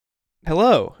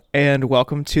Hello, and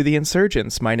welcome to The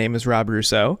Insurgents. My name is Rob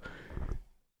Rousseau.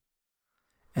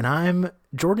 And I'm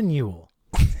Jordan Ewell.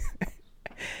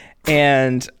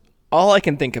 And all I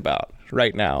can think about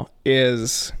right now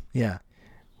is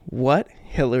what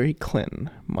Hillary Clinton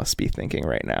must be thinking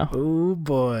right now. Oh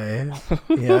boy.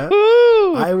 Yeah.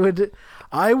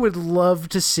 I would love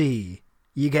to see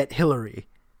you get Hillary.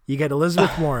 You get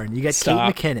Elizabeth Warren. You get Kate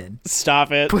McKinnon.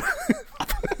 Stop it.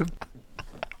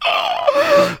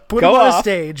 Put them on a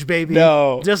stage, baby.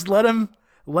 No. Just let them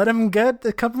get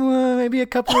maybe a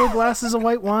couple of glasses of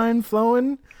white wine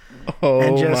flowing. Oh,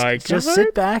 and my God. Just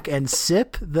sit back and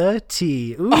sip the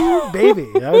tea. Ooh,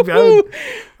 baby.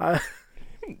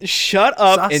 Shut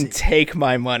up saucy. and take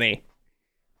my money.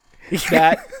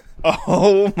 That,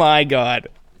 oh my God.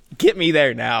 Get me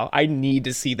there now. I need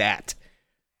to see that.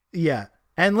 Yeah.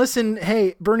 And listen,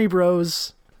 hey, Bernie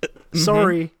bros,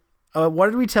 sorry. What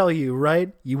did we tell you,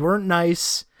 right? You weren't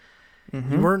nice.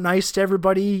 You weren't nice to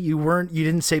everybody. You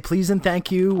didn't say please and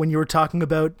thank you when you were talking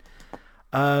about,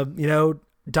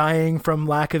 dying from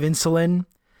lack of insulin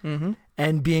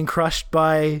and being crushed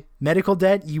by medical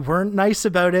debt. You weren't nice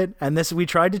about it. And we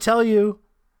tried to tell you.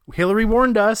 Hillary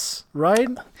warned us, right?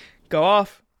 Go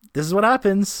off. This is what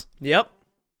happens. Yep.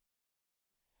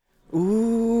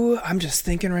 Ooh, I'm just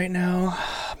thinking right now,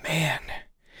 man,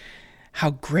 how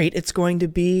great it's going to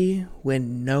be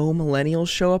when no millennials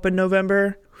show up in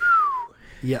November.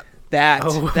 Yeah.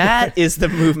 That is the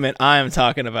movement I'm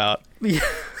talking about. Yeah.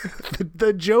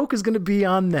 The joke is going to be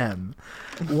on them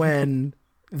when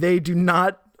they do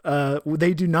not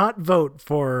vote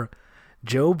for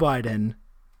Joe Biden.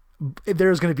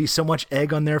 There's going to be so much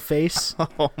egg on their face.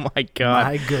 Oh my God.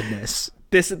 My goodness.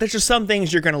 There's just some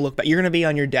things you're going to look back. You're going to be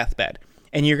on your deathbed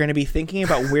and you're going to be thinking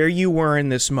about where you were in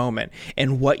this moment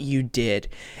and what you did.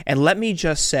 And let me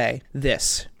just say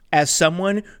this. As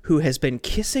someone who has been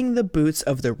kissing the boots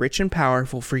of the rich and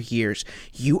powerful for years,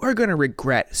 you are going to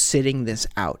regret sitting this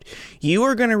out. You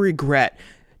are going to regret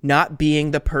not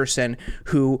being the person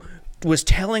who was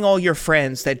telling all your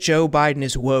friends that Joe Biden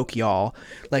is woke, y'all.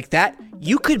 Like that,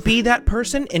 you could be that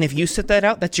person, and if you sit that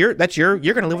out, you're going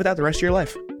to live with that the rest of your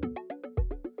life.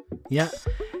 Yeah.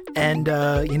 And,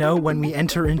 when we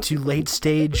enter into late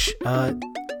stage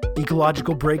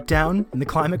ecological breakdown in the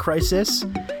climate crisis,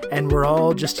 and we're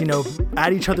all just,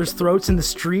 at each other's throats in the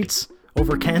streets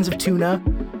over cans of tuna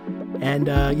and,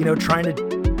 trying to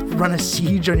run a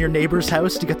siege on your neighbor's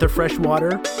house to get their fresh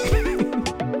water,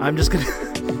 I was going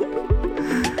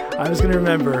to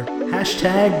remember,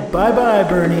 hashtag bye-bye,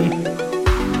 Bernie.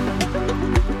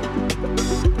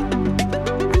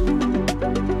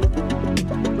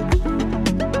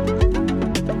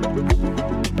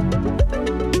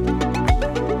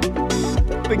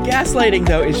 The gaslighting,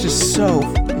 though, is just so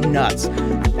nuts.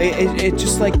 It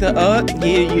just like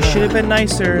you should have been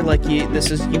nicer. Like you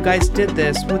guys did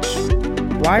this.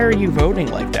 Why are you voting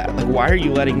like that? Like, why are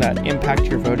you letting that impact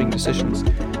your voting decisions?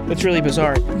 That's really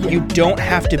bizarre. Yeah. You don't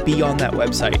have to be on that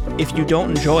website. If you don't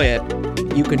enjoy it,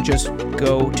 you can just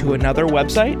go to another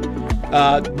website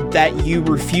that you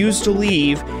refuse to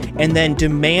leave and then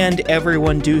demand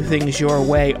everyone do things your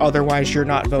way. Otherwise, you're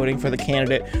not voting for the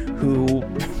candidate who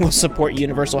will support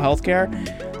universal health care.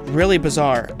 Really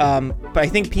bizarre. But I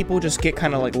think people just get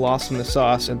kind of like lost in the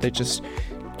sauce and they just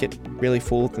get really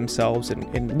full of themselves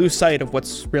and lose sight of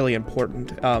what's really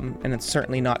important. And it's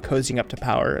certainly not cozying up to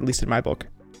power, at least in my book.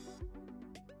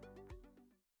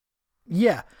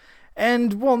 Yeah.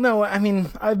 And, well, no, I mean,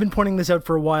 I've been pointing this out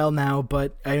for a while now,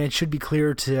 but it should be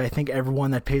clear to, I think,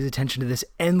 everyone that pays attention to this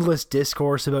endless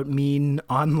discourse about mean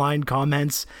online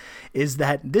comments is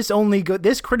that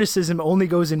this criticism only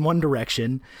goes in one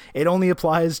direction. It only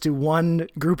applies to one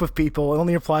group of people. It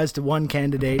only applies to one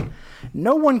candidate.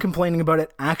 No one complaining about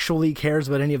it actually cares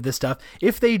about any of this stuff.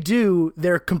 If they do,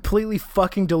 they're completely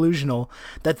fucking delusional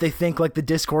that they think like the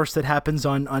discourse that happens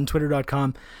on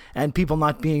twitter.com and people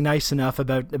not being nice enough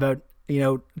about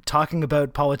talking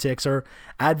about politics or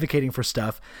advocating for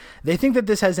stuff. They think that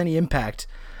this has any impact.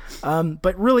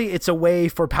 But really it's a way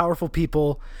for powerful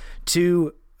people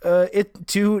to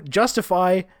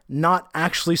justify not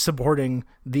actually supporting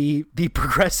the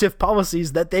progressive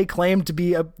policies that they claim to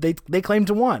be they claim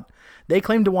to want. They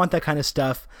claim to want that kind of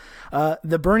stuff.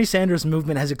 The Bernie Sanders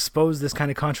movement has exposed this kind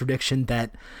of contradiction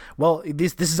that, well,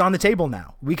 this is on the table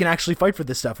now. We can actually fight for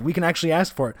this stuff. We can actually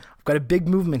ask for it. I've got a big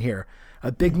movement here,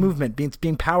 a big movement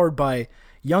being powered by,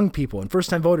 young people and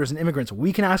first-time voters and immigrants,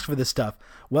 we can ask for this stuff.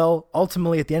 Well,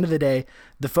 ultimately, at the end of the day,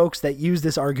 the folks that use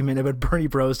this argument about Bernie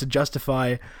Bros to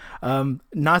justify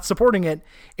not supporting it,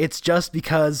 it's just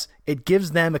because it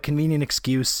gives them a convenient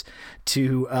excuse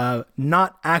to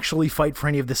not actually fight for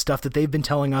any of the stuff that they've been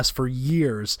telling us for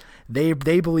years they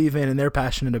believe in and they're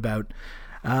passionate about.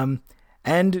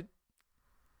 And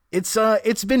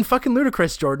it's been fucking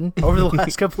ludicrous, Jordan, over the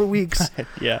last couple of weeks.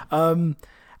 Yeah.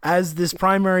 As this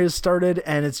primary has started,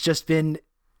 and it's just been,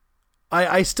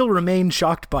 I still remain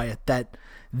shocked by it, that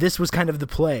this was kind of the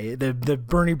play, the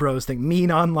Bernie Bros thing,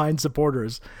 mean online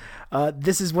supporters.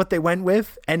 This is what they went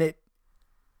with, and it,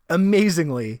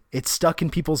 amazingly, it's stuck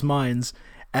in people's minds,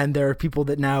 and there are people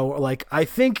that now, like, I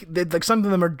think that, like, some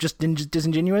of them are just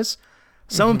disingenuous.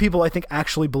 Some people, I think,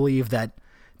 actually believe that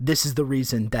this is the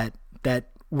reason that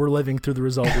we're living through the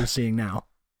result we're seeing now.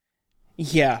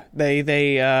 Yeah,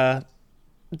 they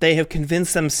have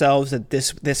convinced themselves that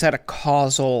this had a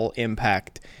causal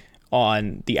impact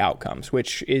on the outcomes,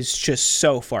 which is just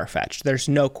so far-fetched. There's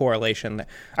no correlation.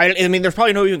 I mean, there's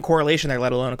probably no even correlation there,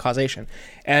 let alone a causation.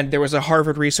 And there was a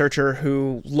Harvard researcher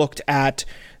who looked at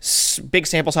big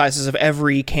sample sizes of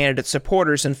every candidate's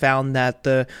supporters and found that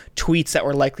the tweets that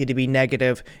were likely to be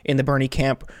negative in the Bernie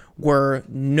camp were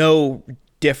no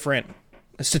different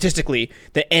statistically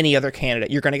than any other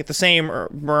candidate. You're going to get the same or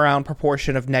around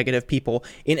proportion of negative people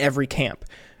in every camp.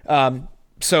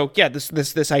 So yeah,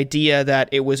 this idea that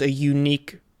it was a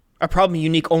problem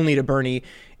unique only to Bernie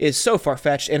is so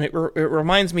far-fetched, and it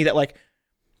reminds me that, like,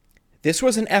 this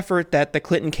was an effort that the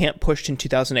Clinton camp pushed in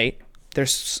 2008.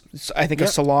 There's, I think, a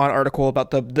Salon article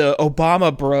about the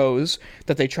Obama bros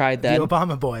that they tried then. The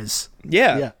Obama boys.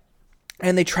 Yeah.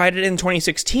 And they tried it in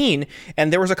 2016,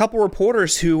 and there was a couple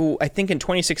reporters who, I think in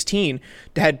 2016,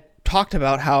 had talked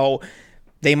about how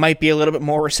they might be a little bit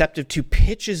more receptive to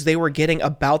pitches they were getting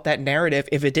about that narrative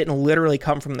if it didn't literally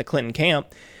come from the Clinton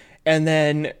camp. And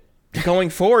then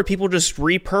going forward, people just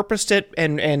repurposed it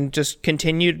and just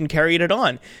continued and carried it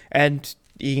on. And,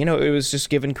 you know, it was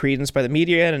just given credence by the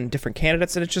media and different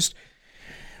candidates, and it's just,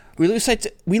 we lose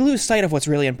sight of what's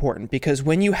really important, because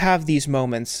when you have these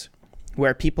moments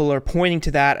where people are pointing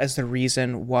to that as the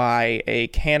reason why a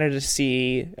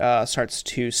candidacy starts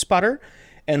to sputter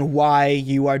and why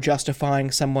you are justifying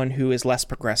someone who is less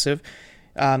progressive,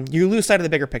 you lose sight of the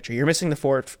bigger picture. You're missing the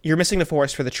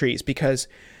forest for the trees, because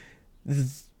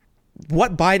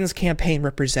what Biden's campaign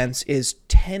represents is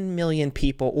 10 million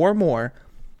people or more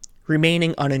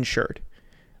remaining uninsured.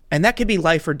 And that could be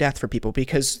life or death for people,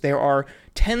 because there are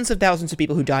tens of thousands of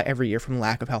people who die every year from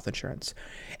lack of health insurance.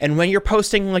 And when you're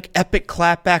posting like epic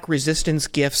clapback resistance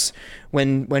gifs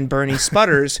when Bernie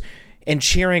sputters and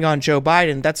cheering on Joe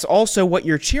Biden, that's also what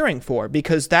you're cheering for,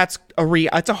 because that's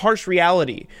a harsh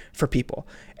reality for people.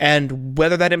 And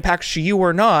whether that impacts you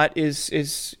or not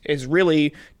is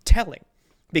really telling.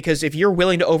 Because if you're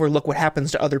willing to overlook what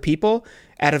happens to other people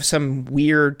out of some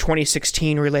weird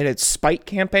 2016 related spite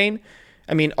campaign,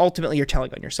 I mean, ultimately you're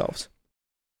telling on yourselves.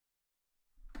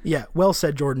 Yeah, well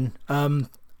said, Jordan.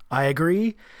 I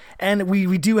agree. And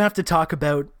we do have to talk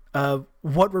about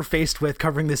what we're faced with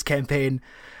covering this campaign.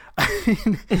 I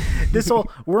mean,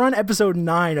 we're on episode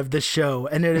 9 of this show,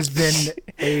 and it has been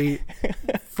a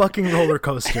fucking roller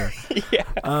coaster. Yeah.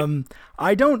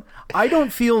 I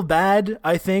don't feel bad,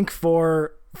 I think,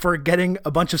 for getting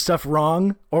a bunch of stuff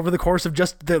wrong over the course of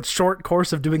just the short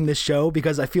course of doing this show,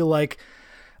 because I feel like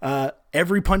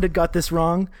every pundit got this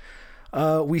wrong.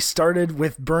 We started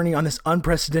with Bernie on this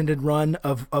unprecedented run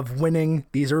of winning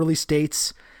these early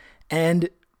states, and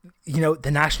you know,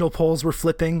 the national polls were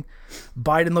flipping.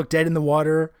 Biden looked dead in the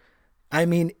water. I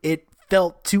mean, it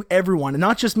felt to everyone, and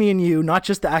not just me and you, not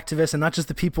just the activists and not just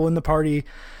the people in the party,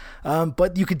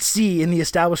 but you could see in the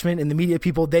establishment and the media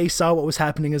people, they saw what was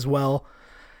happening as well.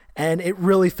 And it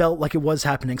really felt like it was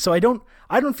happening. So I don't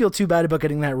feel too bad about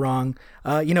getting that wrong.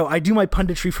 You know, I do my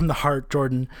punditry from the heart,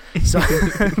 Jordan. So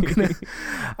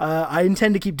I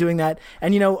intend to keep doing that.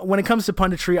 And, you know, when it comes to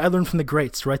punditry, I learned from the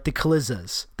greats, right? The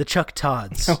Kalizzas, the Chuck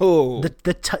Todds,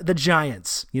 the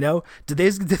Giants, you know? Did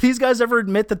these guys ever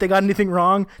admit that they got anything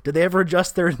wrong? Did they ever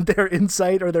adjust their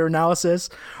insight or their analysis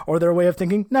or their way of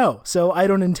thinking? No. So I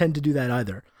don't intend to do that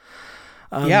either.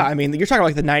 Yeah, I mean, you're talking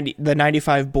like the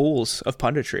 95 Bulls of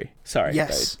punditry. Sorry.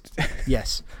 Yes.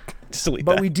 Yes.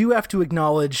 But we do have to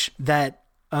acknowledge that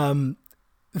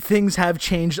things have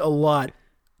changed a lot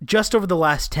just over the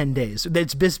last 10 days.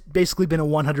 It's basically been a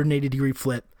 180-degree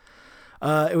flip.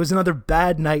 It was another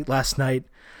bad night last night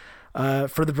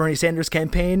for the Bernie Sanders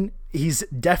campaign. He's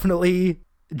definitely,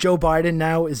 Joe Biden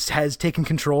now has taken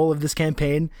control of this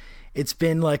campaign. It's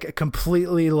been like a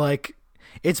completely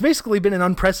it's basically been an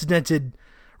unprecedented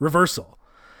reversal.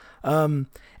 And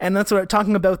that's what I'm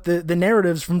talking about, the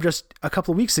narratives from just a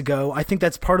couple of weeks ago. I think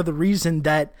that's part of the reason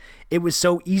that it was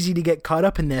so easy to get caught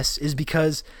up in this, is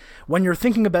because when you're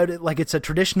thinking about it like it's a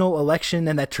traditional election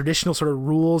and that traditional sort of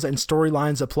rules and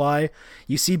storylines apply,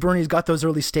 you see Bernie's got those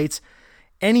early states.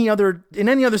 In any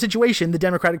other situation, the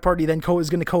Democratic Party then is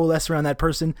going to coalesce around that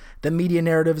person. The media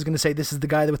narrative is going to say this is the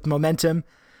guy with the momentum.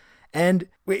 And,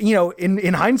 you know,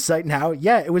 in hindsight now,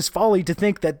 yeah, it was folly to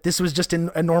think that this was just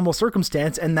in a normal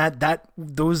circumstance and that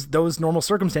those normal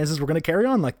circumstances were going to carry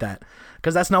on like that,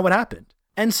 because that's not what happened.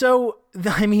 And so,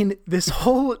 I mean, this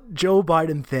whole Joe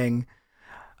Biden thing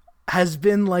has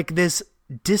been like this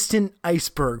distant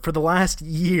iceberg for the last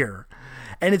year.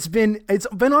 And it's been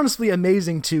honestly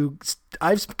amazing because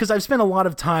I've spent a lot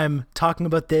of time talking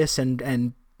about this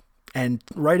and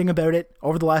writing about it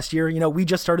over the last year. You know, we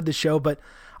just started the show, but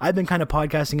I've been kind of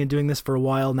podcasting and doing this for a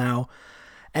while now.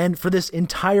 And for this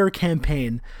entire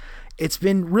campaign, it's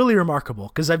been really remarkable,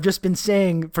 because I've just been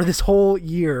saying for this whole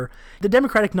year, the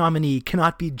Democratic nominee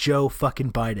cannot be Joe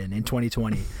fucking Biden in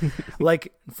 2020.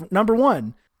 Like, number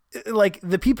one, like,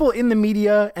 the people in the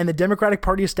media and the Democratic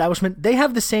Party establishment, they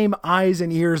have the same eyes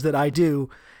and ears that I do.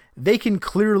 They can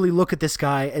clearly look at this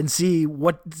guy and see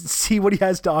what he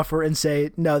has to offer and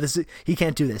say, no, he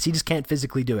can't do this. He just can't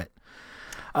physically do it.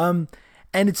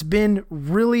 And it's been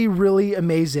really, really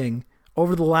amazing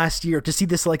over the last year to see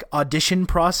this like audition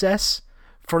process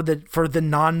for the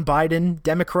non-Biden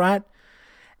Democrat,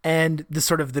 and the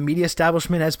sort of the media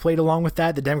establishment has played along with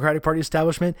that, the Democratic Party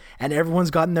establishment, and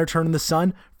everyone's gotten their turn in the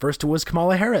sun. First it was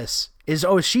Kamala Harris.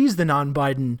 She's the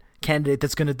non-Biden candidate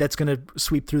that's gonna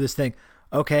sweep through this thing.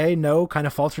 Okay, no, kind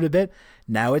of faltered a bit.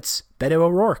 Now it's Beto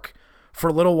O'Rourke. For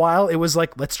a little while, it was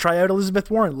like, let's try out Elizabeth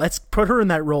Warren. Let's put her in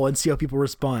that role and see how people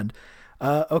respond.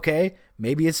 Okay,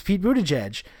 maybe it's Pete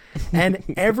Buttigieg. And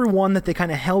everyone that they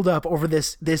kind of held up over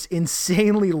this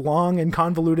insanely long and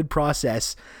convoluted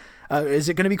process. Is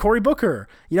it going to be Cory Booker?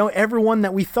 You know, everyone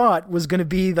that we thought was going to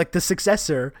be like the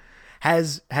successor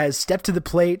has stepped to the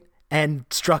plate and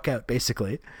struck out,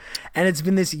 basically. And it's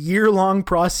been this year-long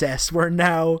process where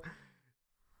now,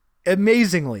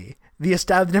 amazingly, the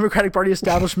Democratic Party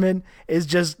establishment is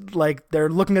just like, they're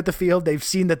looking at the field. They've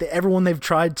seen that everyone they've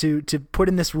tried to put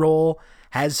in this role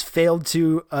has failed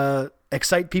to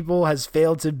excite people, has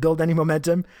failed to build any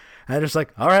momentum. And they're just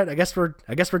like, all right, I guess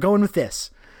we're going with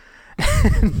this.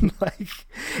 And like,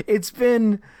 it's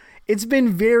been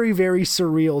very, very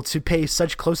surreal to pay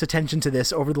such close attention to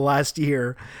this over the last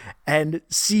year and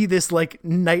see this like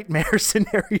nightmare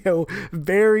scenario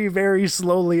very, very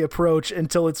slowly approach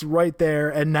until it's right there.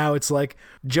 And now it's like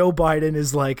Joe Biden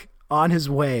is like on his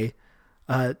way.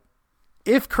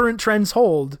 If current trends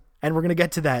hold, and we're going to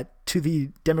get to that, to the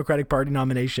Democratic Party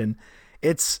nomination,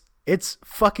 it's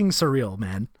fucking surreal,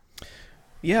 man.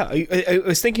 Yeah, I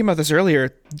was thinking about this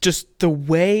earlier. Just the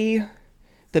way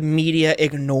the media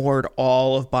ignored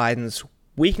all of Biden's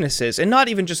weaknesses, and not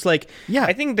even just like, yeah,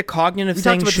 I think the cognitive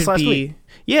thing should be,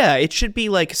 yeah, it should be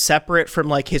like separate from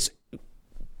like his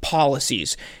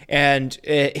policies and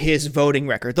his voting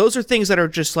record. Those are things that are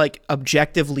just like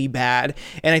objectively bad.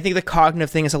 And I think the cognitive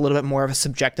thing is a little bit more of a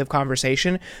subjective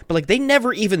conversation, but like they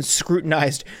never even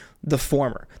scrutinized the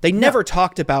former. They never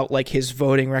talked about like his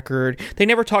voting record. They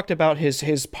never talked about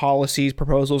his policies,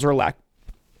 proposals, or lack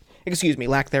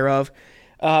thereof.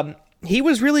 He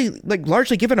was really like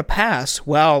largely given a pass,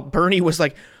 while Bernie was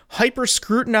like hyper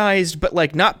scrutinized, but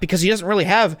like not because he doesn't really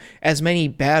have as many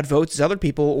bad votes as other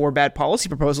people or bad policy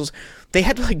proposals. They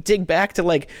had to like dig back to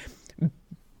like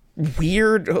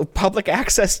weird public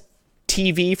access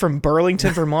TV from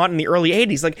Burlington, Vermont in the early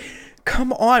 80s. Like,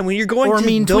 come on, when you're going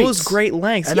to those great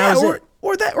lengths. And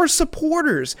or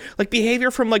supporters, like behavior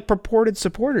from like purported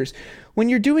supporters. When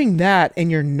you're doing that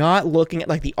and you're not looking at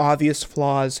like the obvious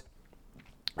flaws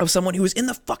of someone who was in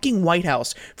the fucking White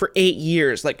House for 8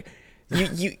 years, like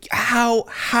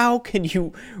how can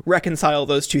you reconcile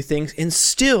those two things and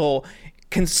still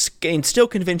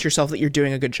convince yourself that you're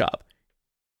doing a good job?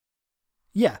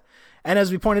 Yeah. And as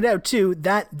we pointed out too,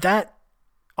 that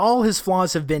all his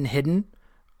flaws have been hidden.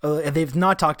 They've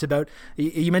not talked about.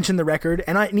 You mentioned the record,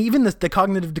 and even the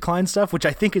cognitive decline stuff, which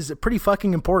I think is pretty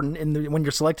fucking important when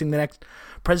you're selecting the next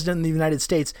president in the United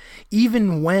States.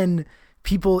 Even when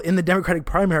people in the Democratic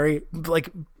primary like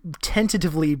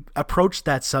tentatively approached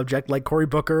that subject, like Cory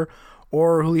Booker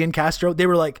or Julian Castro, they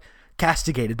were like,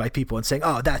 castigated by people and saying,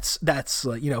 "Oh, that's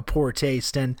poor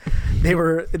taste," and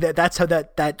that's how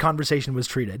that conversation was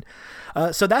treated.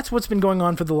 So that's what's been going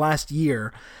on for the last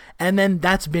year, and then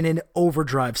that's been in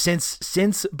overdrive since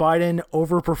Biden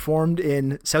overperformed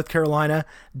in South Carolina.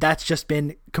 That's just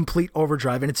been complete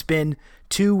overdrive, and it's been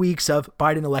 2 weeks of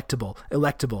Biden electable,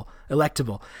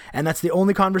 and that's the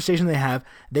only conversation they have.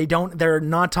 They're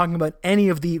not talking about any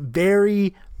of the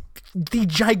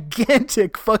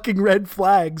gigantic fucking red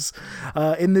flags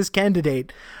in this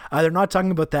candidate. They're not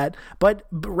talking about that. But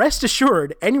rest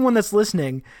assured, anyone that's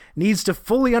listening needs to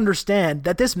fully understand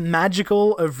that this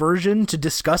magical aversion to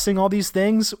discussing all these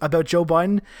things about Joe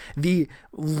Biden, the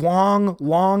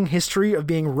long history of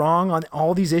being wrong on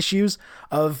all these issues,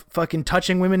 of fucking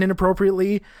touching women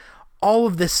inappropriately, all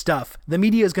of this stuff, the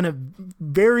media is going to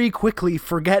very quickly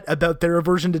forget about their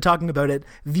aversion to talking about it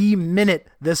the minute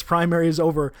this primary is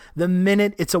over. The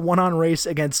minute it's a one-on race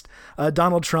against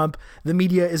Donald Trump, the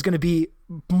media is going to be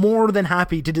more than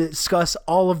happy to discuss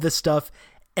all of this stuff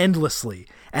endlessly.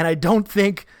 And I don't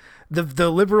think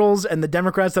the liberals and the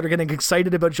Democrats that are getting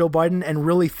excited about Joe Biden and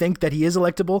really think that he is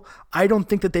electable, I don't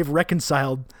think that they've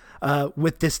reconciled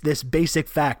with this basic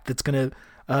fact that's going to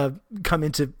come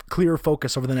into clear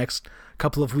focus over the next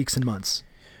couple of weeks and months.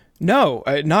 No,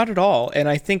 not at all. And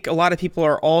I think a lot of people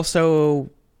are also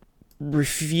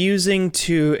refusing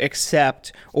to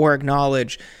accept or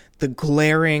acknowledge the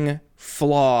glaring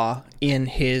flaw in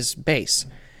his base.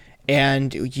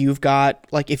 And you've got,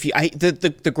 like,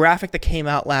 the graphic that came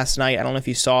out last night, I don't know if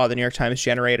you saw, the New York Times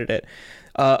generated it,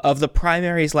 of the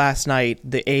primaries last night,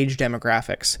 the age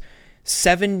demographics,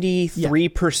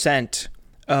 73%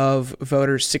 of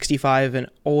voters 65 and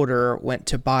older went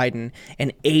to Biden,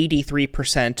 and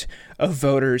 83% of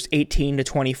voters 18 to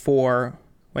 24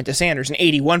 went to Sanders, and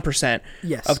 81%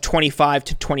 of 25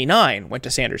 to 29 went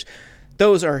to Sanders.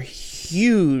 Those are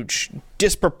huge,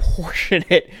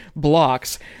 disproportionate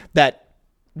blocks that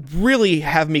really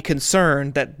have me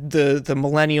concerned that the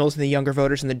millennials and the younger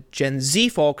voters and the Gen Z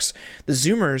folks, the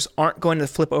Zoomers, aren't going to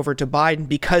flip over to Biden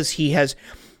because he has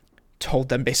told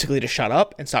them basically to shut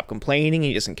up and stop complaining.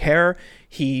 He doesn't care.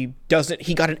 He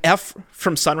got an F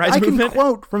from Sunrise Movement. I can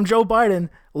quote from Joe Biden,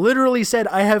 literally said,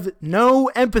 "I have no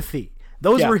empathy."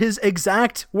 Those were his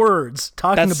exact words,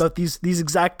 talking about these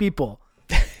exact people.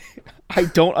 I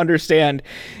don't understand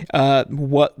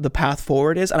what the path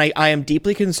forward is. And I am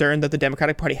deeply concerned that the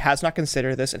Democratic Party has not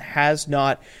considered this and has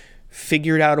not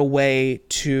figured out a way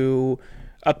to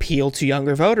appeal to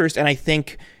younger voters. And I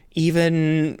think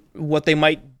even what they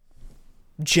might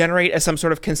generate as some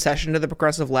sort of concession to the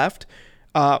progressive left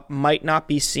might not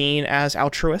be seen as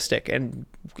altruistic. And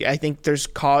I think there's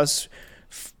cause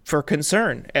for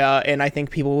concern. And I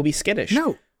think people will be skittish.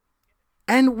 No.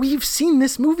 And we've seen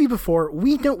this movie before.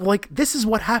 We don't this is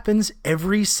what happens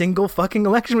every single fucking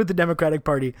election with the Democratic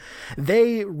Party.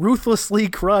 They ruthlessly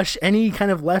crush any kind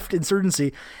of left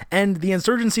insurgency. And the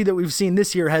insurgency that we've seen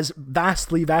this year has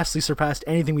vastly surpassed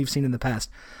anything we've seen in the past.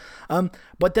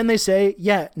 But then they say,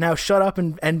 yeah, now shut up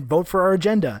and vote for our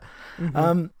agenda.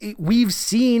 Mm-hmm. We've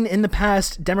seen in the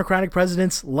past Democratic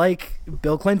presidents like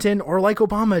Bill Clinton or like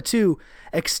Obama too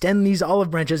extend these olive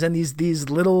branches and these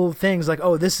little things like,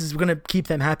 oh, this is going to keep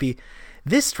them happy.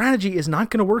 This strategy is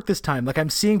not going to work this time. Like, I'm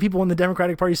seeing people in the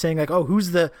Democratic Party saying like, oh,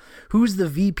 who's the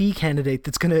VP candidate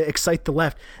that's going to excite the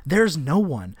left? There's no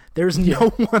one. There's no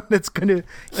one that's going to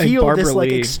heal this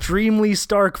extremely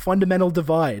stark fundamental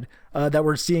divide that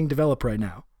we're seeing develop right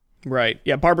now. Right.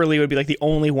 Yeah. Barbara Lee would be like the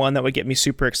only one that would get me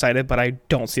super excited, but I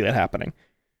don't see that happening.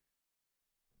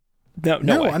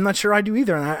 No way. I'm not sure I do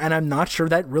either. And I'm not sure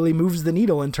that really moves the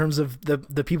needle in terms of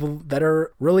the people that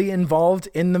are really involved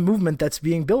in the movement that's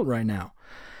being built right now.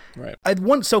 Right.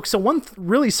 One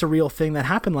really surreal thing that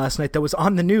happened last night that was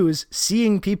on the news,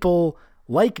 seeing people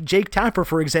like Jake Tapper,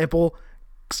 for example,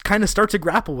 kind of start to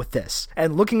grapple with this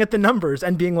and looking at the numbers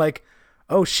and being like,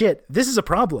 oh shit, this is a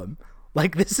problem.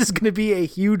 Like, this is going to be a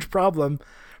huge problem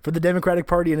for the Democratic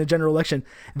Party in a general election.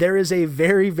 There is a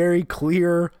very, very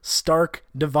clear, stark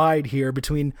divide here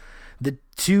between the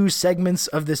two segments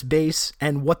of this base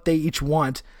and what they each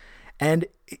want. And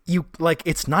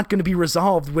it's not going to be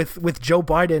resolved with Joe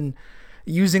Biden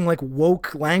using like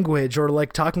woke language or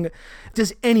like talking.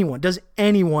 Does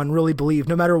anyone really believe,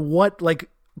 no matter what, like,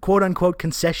 quote unquote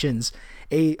concessions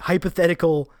a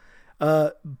hypothetical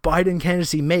Biden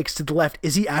candidacy makes to the left,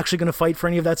 is he actually going to fight for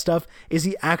any of that stuff? Is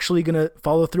he actually going to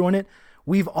follow through on it?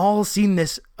 We've all seen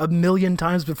this a million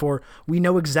times before. We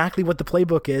know exactly what the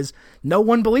playbook is. No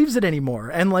one believes it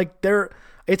anymore. And like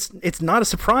it's not a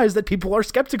surprise that people are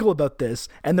skeptical about this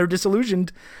and they're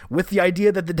disillusioned with the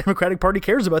idea that the Democratic Party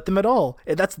cares about them at all.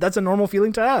 That's a normal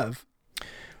feeling to have.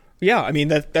 Yeah, I mean,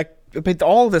 but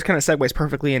all of this kind of segues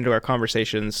perfectly into our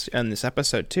conversations in this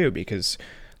episode too, because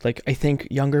like I think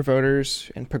younger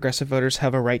voters and progressive voters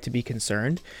have a right to be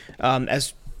concerned,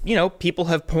 as you know, people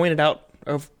have pointed out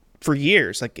for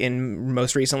years, like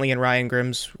most recently in Ryan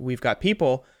Grimm's We've Got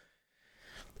People.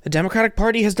 The Democratic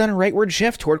Party has done a rightward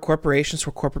shift toward corporations,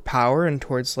 toward corporate power, and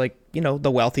towards, like, you know,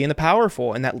 the wealthy and the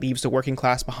powerful. And that leaves the working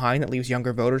class behind, that leaves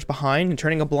younger voters behind, and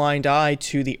turning a blind eye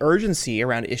to the urgency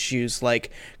around issues like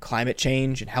climate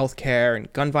change and healthcare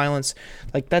and gun violence.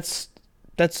 Like, that's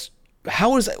I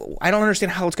don't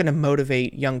understand how it's going to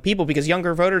motivate young people, because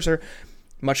younger voters are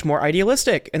much more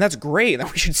idealistic, and that's great.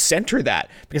 And we should center that,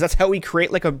 because that's how we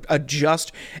create like a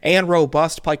just and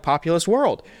robust, like, populist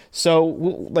world. So,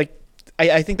 like,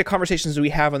 I think the conversations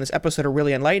we have on this episode are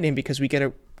really enlightening, because we get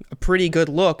a pretty good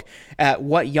look at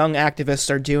what young activists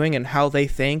are doing and how they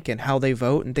think and how they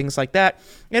vote and things like that,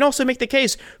 and also make the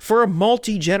case for a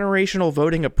multi-generational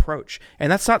voting approach.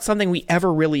 And that's not something we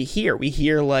ever really hear. We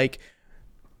hear, like,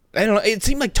 I don't know, it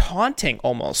seemed like taunting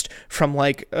almost from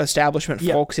like establishment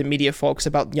folks and media folks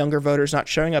about younger voters not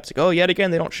showing up. It's like, oh, yet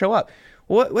again, they don't show up.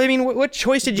 What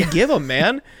choice did you give them,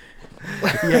 man?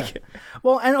 Yeah.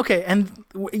 Well, and okay, and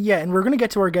we're going to get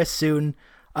to our guest soon,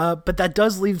 but that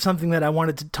does leave something that I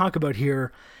wanted to talk about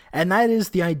here, and that is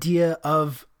the idea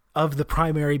of the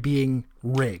primary being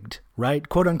rigged, right?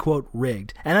 Quote unquote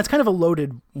rigged. And that's kind of a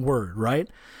loaded word, right?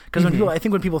 Because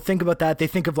when people think about that, they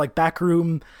think of like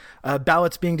backroom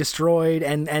ballots being destroyed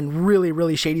and really,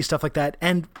 really shady stuff like that.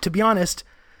 And to be honest,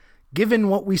 given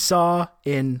what we saw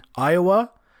in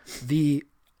Iowa, the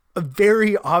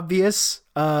very obvious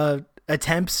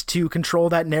attempts to control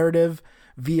that narrative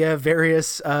via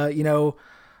various,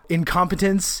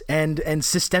 incompetence and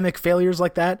systemic failures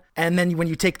like that. And then when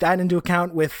you take that into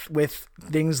account with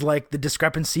things like the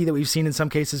discrepancy that we've seen in some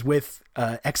cases with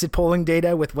exit polling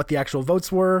data with what the actual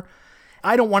votes were,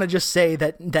 I don't want to just say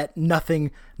that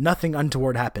nothing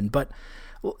untoward happened, but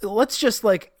let's just,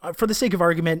 like, for the sake of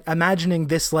argument, imagining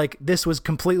this was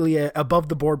completely a above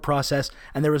the board process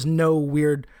and there was no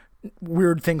weird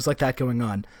things like that going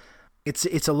on.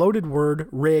 It's a loaded word,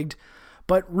 rigged,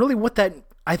 but really what that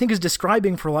I think is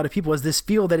describing for a lot of people is this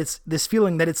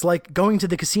feeling that it's like going to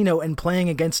the casino and playing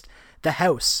against the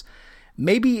house.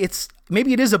 Maybe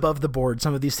it is above the board,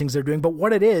 some of these things they're doing, but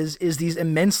what it is these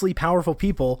immensely powerful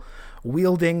people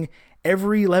wielding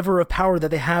every lever of power that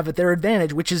they have at their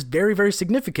advantage, which is very, very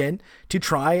significant, to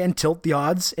try and tilt the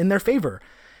odds in their favor.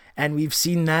 And we've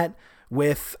seen that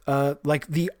with like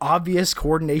the obvious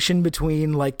coordination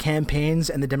between like campaigns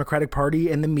and the Democratic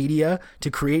Party and the media to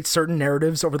create certain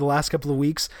narratives over the last couple of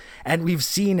weeks. And we've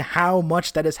seen how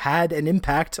much that has had an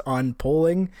impact on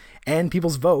polling and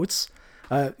people's votes.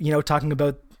 Talking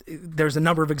about, there's a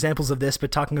number of examples of this,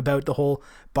 but talking about the whole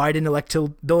Biden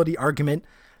electability argument,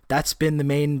 that's been the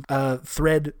main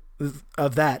thread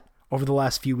of that over the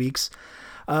last few weeks.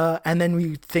 And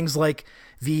then things like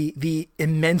the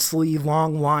immensely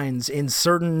long lines in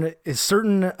certain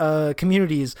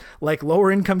communities, like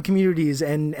lower income communities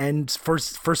and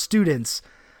for students,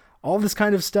 all this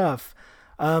kind of stuff,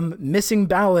 missing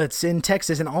ballots in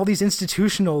Texas and all these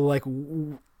institutional like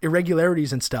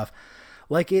irregularities and stuff.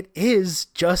 Like, it is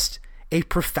just a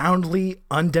profoundly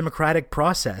undemocratic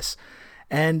process.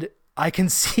 And I can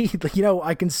see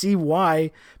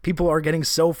why people are getting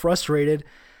so frustrated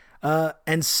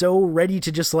and so ready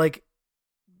to just like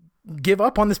give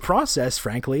up on this process,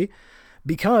 frankly,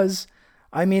 because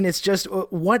I mean, it's just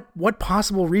what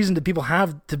possible reason do people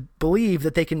have to believe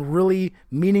that they can really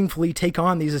meaningfully take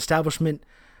on these establishment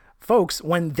folks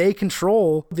when they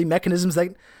control the mechanisms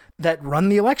that run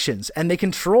the elections, and they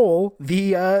control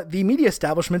the media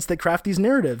establishments that craft these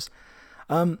narratives.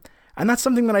 And that's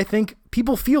something that I think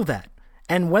people feel that.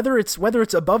 And whether it's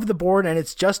above the board and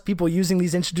it's just people using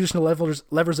these institutional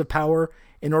levers of power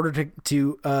in order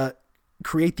to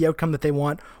create the outcome that they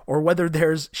want, or whether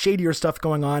there's shadier stuff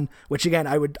going on, which again,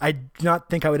 I do not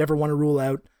think I would ever want to rule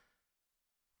out.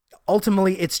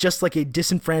 Ultimately, it's just like a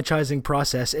disenfranchising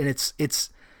process, and it's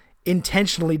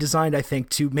intentionally designed, I think,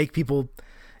 to make people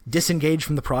disengage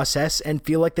from the process and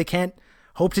feel like they can't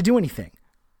hope to do anything.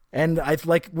 And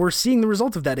we're seeing the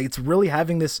result of that. It's really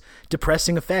having this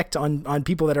depressing effect on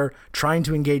people that are trying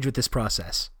to engage with this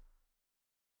process.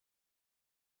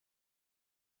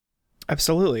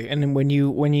 Absolutely. And when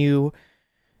you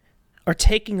are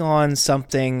taking on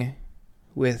something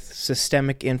with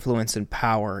systemic influence and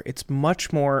power, it's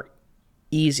much more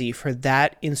easy for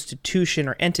that institution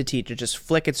or entity to just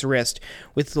flick its wrist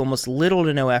with almost little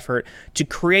to no effort to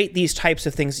create these types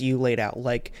of things that you laid out,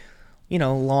 like,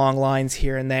 long lines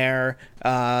here and there,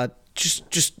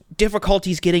 just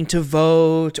difficulties getting to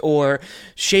vote or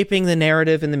shaping the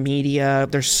narrative in the media.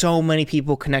 There's so many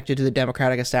people connected to the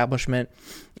Democratic establishment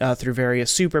through various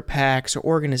super PACs or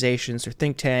organizations or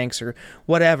think tanks or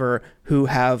whatever who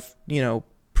have,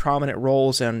 prominent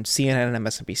roles on CNN and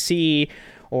MSNBC,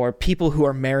 or people who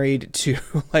are married to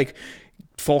like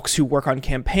folks who work on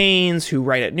campaigns, who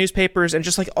write at newspapers, and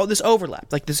just like all this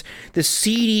overlap, like this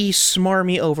seedy,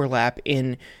 smarmy overlap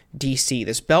in DC,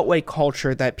 this beltway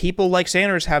culture that people like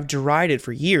Sanders have derided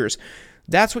for years.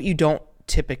 That's what you don't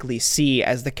typically see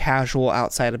as the casual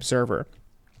outside observer.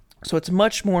 So it's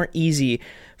much more easy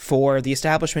for the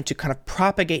establishment to kind of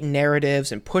propagate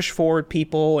narratives and push forward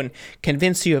people and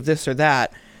convince you of this or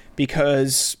that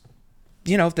because,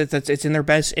 that it's in their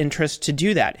best interest to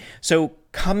do that. So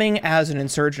coming as an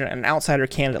insurgent, an outsider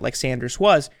candidate like Sanders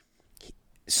was,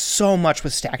 so much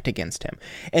was stacked against him.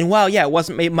 And while,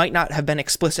 it might not have been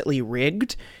explicitly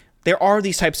rigged, there are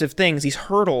these types of things, these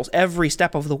hurdles every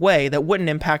step of the way that wouldn't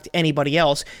impact anybody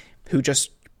else who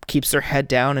just keeps their head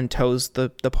down and toes the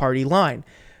party line.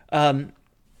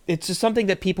 It's just something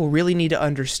that people really need to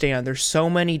understand. There's so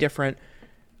many different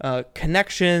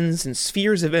connections and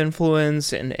spheres of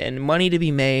influence and money to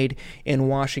be made in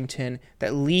Washington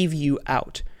that leave you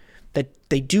out, that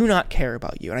they do not care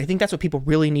about you. And I think that's what people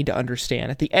really need to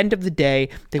understand. At the end of the day,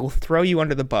 they will throw you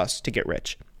under the bus to get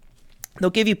rich.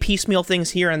 They'll give you piecemeal things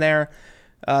here and there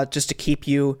just to keep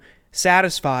you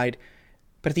satisfied.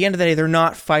 But at the end of the day, they're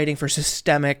not fighting for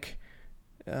systemic,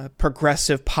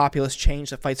 progressive, populist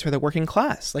change that fights for the working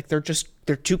class. Like they're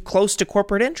too close to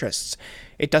corporate interests.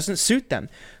 It doesn't suit them.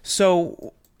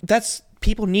 So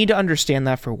people need to understand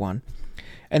that, for one.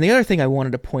 And the other thing I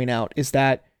wanted to point out is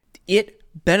that it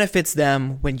benefits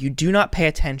them when you do not pay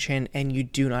attention and you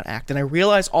do not act. And I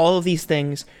realize all of these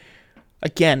things,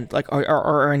 again, like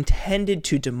are intended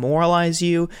to demoralize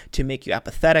you, to make you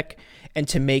apathetic, and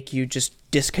to make you just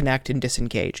disconnect and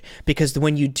disengage. Because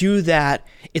when you do that,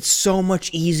 it's so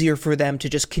much easier for them to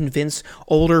just convince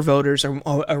older voters or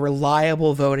a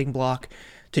reliable voting bloc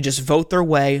to just vote their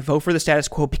way, vote for the status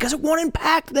quo, because it won't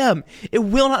impact them. It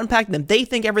will not impact them. They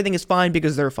think everything is fine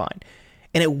because they're fine.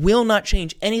 And it will not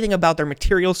change anything about their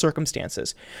material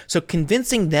circumstances. So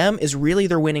convincing them is really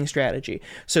their winning strategy.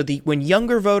 So when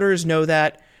younger voters know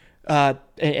that,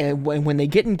 and when they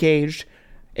get engaged,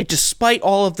 despite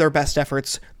all of their best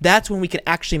efforts, that's when we can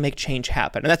actually make change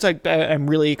happen. And that's I'm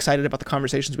really excited about the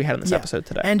conversations we had in this episode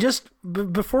today. And just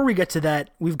before we get to that,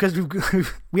 we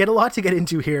had a lot to get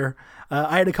into here.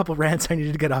 I had a couple rants I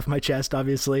needed to get off my chest,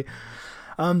 obviously.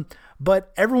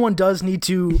 But everyone does need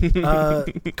to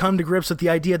come to grips with the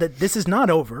idea that this is not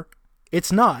over.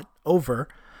 It's not over.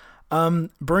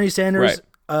 Bernie Sanders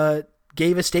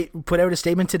put out a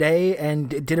statement today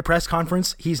and did a press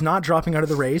conference. He's not dropping out of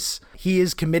the race. He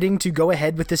is committing to go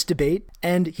ahead with this debate,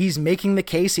 and he's making the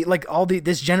case, this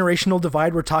generational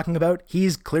divide we're talking about,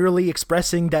 he's clearly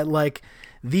expressing that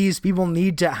these people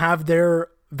need to have their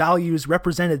values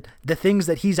represented, the things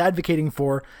that he's advocating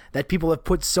for, that people have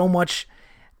put so much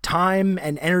time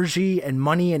and energy and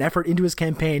money and effort into his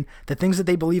campaign, the things that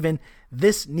they believe in,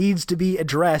 this needs to be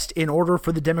addressed in order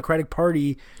for the Democratic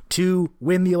Party to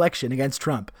win the election against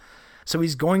Trump. So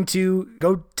he's going to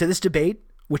go to this debate,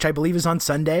 which I believe is on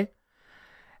Sunday,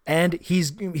 and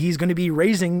he's going to be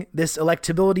raising this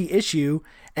electability issue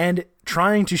and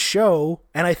trying to show,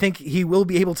 and I think he will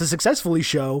be able to successfully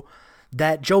show,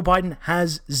 that Joe Biden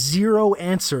has zero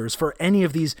answers for any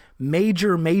of these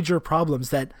major problems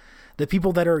that the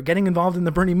people that are getting involved in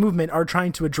the Bernie movement are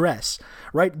trying to address,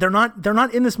 right? They're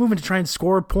not in this movement to try and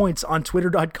score points on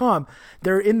Twitter.com.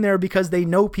 They're in there because they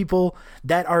know people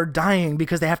that are dying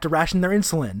because they have to ration their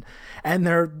insulin, and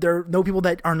they're know people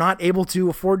that are not able to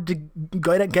afford to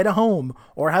get a home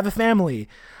or have a family,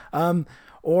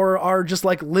 or are just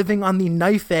living on the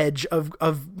knife edge of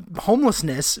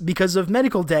homelessness because of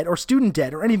medical debt or student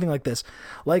debt or anything like this.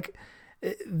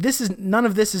 None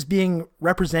of this is being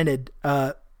represented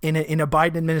in a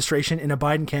Biden administration, in a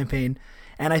Biden campaign.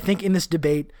 And I think in this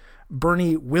debate,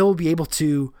 Bernie will be able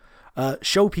to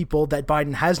show people that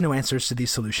Biden has no answers to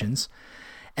these solutions.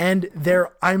 And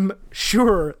I'm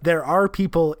sure there are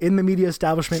people in the media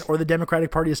establishment or the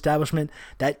Democratic Party establishment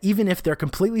that, even if they're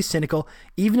completely cynical,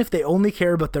 even if they only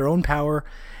care about their own power,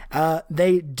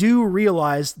 they do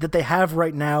realize that they have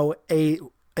right now a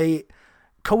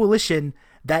coalition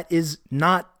that is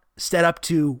not set up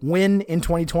to win in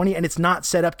 2020, and it's not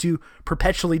set up to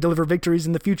perpetually deliver victories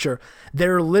in the future.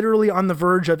 They're literally on the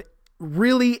verge of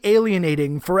really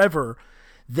alienating forever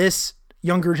this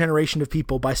younger generation of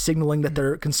people by signaling that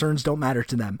their concerns don't matter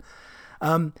to them.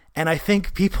 And I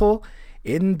think people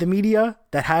in the media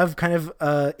that have kind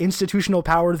of institutional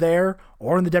power there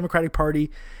or in the Democratic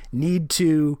Party need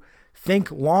to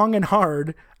think long and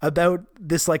hard about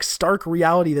this like stark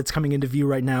reality that's coming into view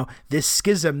right now, this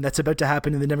schism that's about to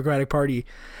happen in the Democratic Party,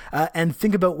 and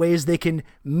think about ways they can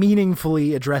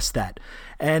meaningfully address that.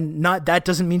 And that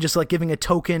doesn't mean just like giving a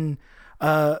token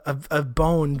of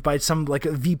bone by some like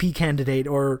a VP candidate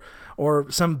or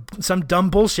some dumb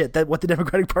bullshit that what the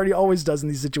Democratic Party always does in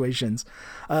these situations.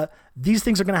 These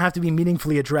things are going to have to be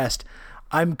meaningfully addressed.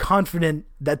 I'm confident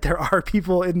that there are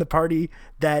people in the party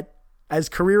that, as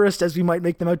careerist as we might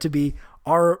make them out to be,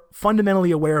 are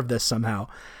fundamentally aware of this somehow.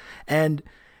 And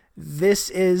this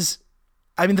is,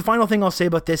 I mean, the final thing I'll say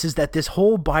about this is that this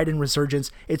whole Biden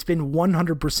resurgence, it's been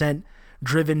 100%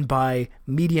 driven by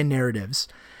media narratives.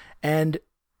 And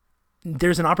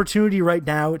there's an opportunity right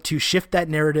now to shift that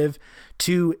narrative,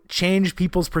 to change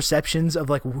people's perceptions of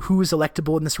like who is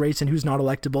electable in this race and who's not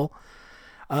electable.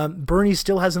 Bernie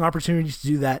still has an opportunity to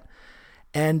do that.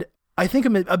 And I think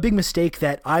a big mistake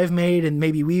that I've made and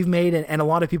maybe we've made and a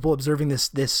lot of people observing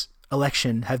this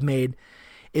election have made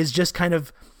is just kind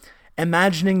of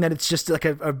imagining that it's just like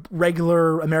a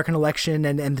regular American election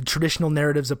and the traditional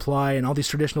narratives apply and all these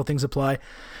traditional things apply.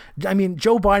 I mean,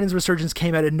 Joe Biden's resurgence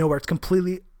came out of nowhere. It's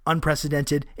completely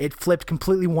unprecedented. It flipped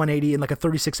completely 180 in like a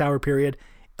 36-hour period.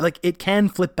 Like, it can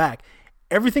flip back.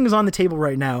 Everything is on the table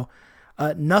right now.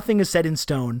 Nothing is set in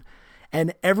stone.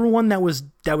 And everyone that was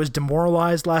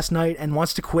demoralized last night and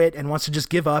wants to quit and wants to just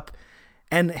give up.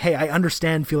 And hey, I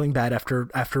understand feeling bad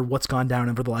after what's gone down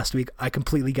over the last week. I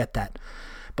completely get that.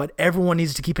 But everyone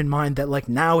needs to keep in mind that like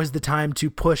now is the time to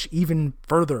push even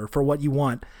further for what you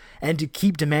want and to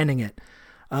keep demanding it.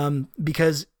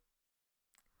 Because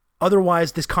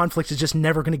otherwise this conflict is just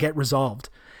never going to get resolved.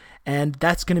 And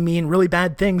that's going to mean really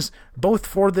bad things, both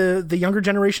for the younger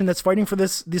generation that's fighting for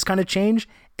this kind of change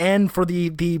and for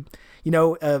the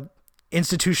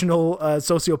institutional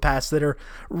sociopaths that are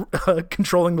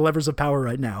controlling the levers of power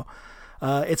right now.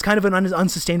 It's kind of an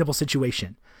unsustainable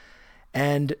situation.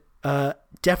 And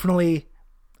definitely,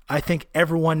 I think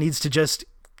everyone needs to just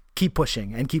keep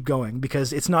pushing and keep going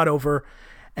because it's not over.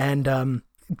 And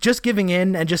just giving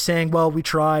in and just saying, well, we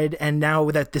tried, and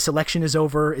now that this election is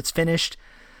over, it's finished.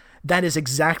 That is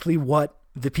exactly what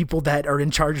the people that are in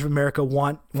charge of America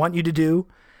want you to do.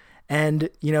 And,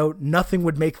 nothing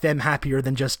would make them happier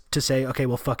than just to say, okay,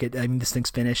 well, fuck it. I mean, this thing's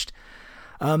finished.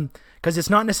 Because it's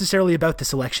not necessarily about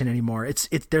this election anymore.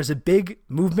 There's a big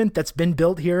movement that's been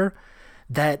built here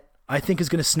that I think is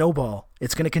going to snowball.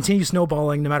 It's going to continue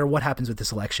snowballing no matter what happens with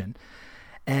this election.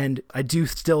 And I do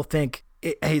still think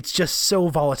it's just so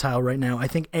volatile right now. I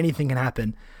think anything can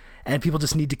happen, and people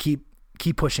just need to keep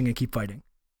pushing and keep fighting.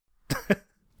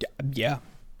 Yeah.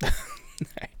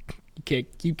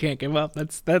 you can't give up.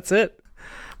 That's it.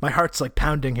 My heart's like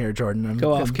pounding here, Jordan.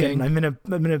 Go off, King. I'm in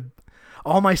a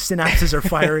all my synapses are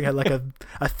firing at like a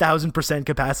 1,000%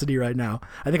 capacity right now.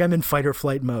 I think I'm in fight or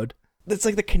flight mode. That's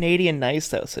like the Canadian nice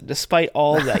though. So despite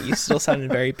all of that, you still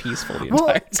sounded very peaceful the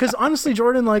entire time. Because honestly,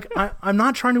 Jordan, like I'm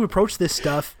not trying to approach this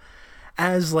stuff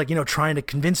as like, trying to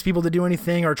convince people to do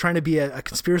anything or trying to be a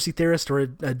conspiracy theorist or a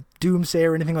doomsayer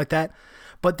or anything like that.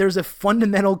 But there's a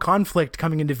fundamental conflict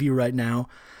coming into view right now.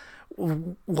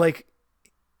 Like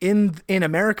in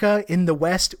America, in the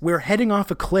West, we're heading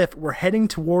off a cliff. We're heading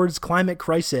towards climate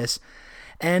crisis.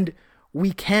 And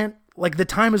we can't, like, the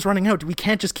time is running out. We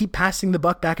can't just keep passing the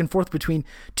buck back and forth between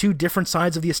two different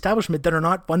sides of the establishment that are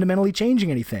not fundamentally changing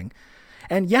anything.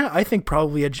 And yeah, I think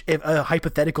probably a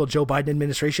hypothetical Joe Biden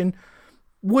administration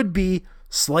would be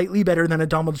slightly better than a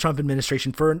Donald Trump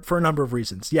administration for a number of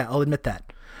reasons. Yeah, I'll admit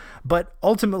that. But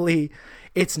ultimately,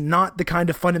 it's not the kind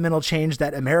of fundamental change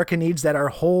that America needs, that our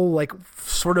whole like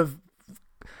sort of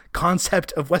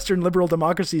concept of Western liberal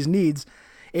democracies needs.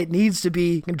 It needs to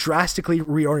be drastically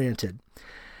reoriented.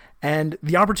 And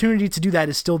the opportunity to do that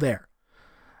is still there.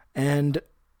 And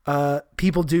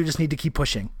people do just need to keep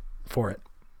pushing for it.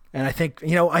 And I think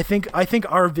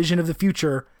our vision of the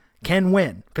future can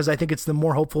win, because I think it's the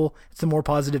more hopeful, it's the more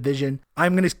positive vision.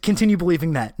 I'm going to continue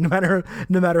believing that no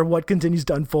matter what continues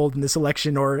to unfold in this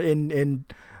election or in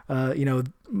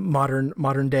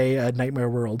modern day nightmare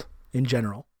world in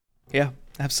general. Yeah,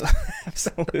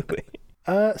 absolutely.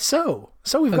 So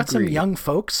we've got some young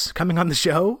folks coming on the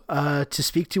show to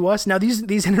speak to us. Now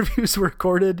these interviews were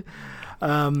recorded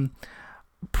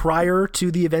prior to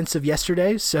the events of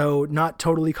yesterday, so not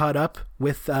totally caught up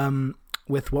with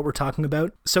what we're talking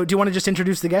about. So do you want to just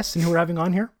introduce the guests and who we're having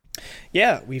on here?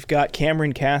 Yeah, we've got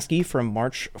Cameron Kasky from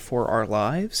March for Our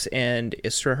Lives and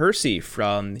Isra Hirsi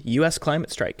from U.S. Climate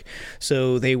Strike.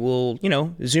 So they will,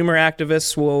 Zoomer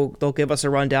activists they'll give us a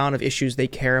rundown of issues they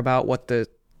care about, what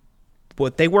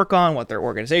they work on, what their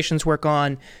organizations work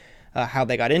on, how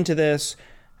they got into this,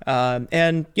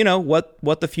 and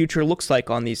what the future looks like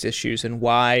on these issues, and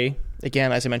why,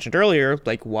 again, as I mentioned earlier,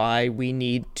 like why we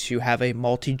need to have a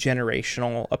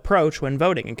multi-generational approach when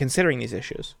voting and considering these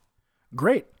issues.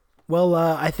 Great. Well,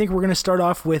 I think we're going to start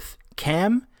off with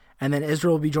Cam, and then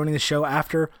Israel will be joining the show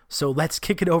after. So let's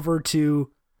kick it over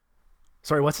to...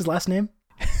 Sorry, what's his last name?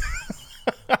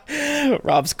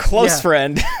 Rob's close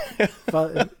friend.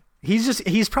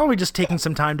 He's probably just taking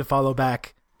some time to follow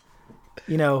back.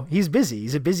 He's busy.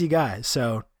 He's a busy guy,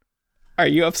 so... Are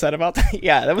you upset about that?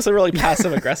 Yeah, that was a really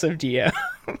passive-aggressive DM.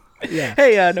 Yeah.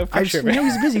 Hey, no pressure, man.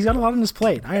 He's busy. He's got a lot on his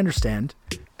plate. I understand.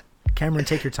 Cameron,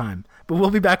 take your time. But we'll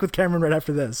be back with Cameron right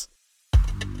after this.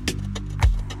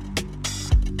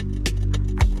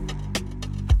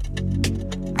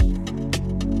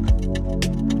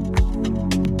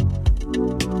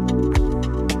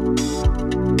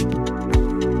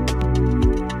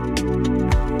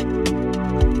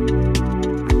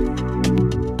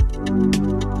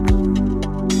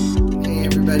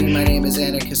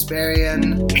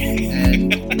 And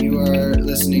you are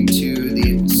listening to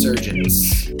The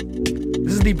Insurgents.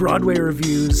 This is the Broadway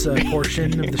Reviews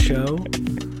portion of the show.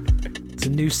 It's a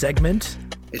new segment.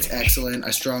 It's excellent.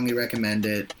 I strongly recommend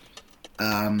it.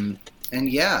 And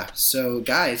yeah, so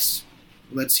guys,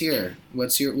 let's hear.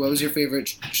 What was your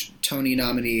favorite Tony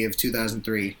nominee of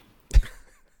 2003?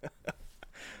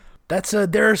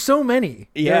 There are so many.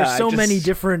 Yeah, there are so many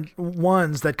different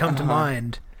ones that come to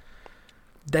mind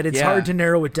that it's hard to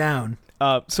narrow it down.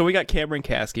 So we got Cameron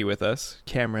Kasky with us.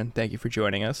 Cameron, thank you for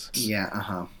joining us.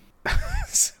 Yeah,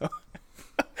 So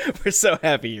we're so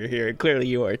happy you're here, and clearly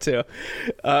you are too.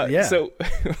 So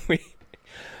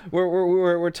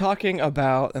we're talking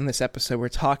about, in this episode, we're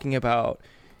talking about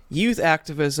youth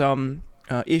activism,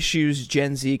 issues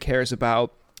Gen Z cares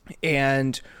about,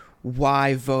 and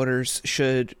why voters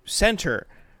should center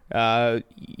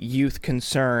youth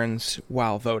concerns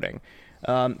while voting.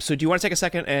 So do you want to take a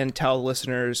second and tell the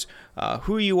listeners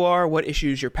who you are, what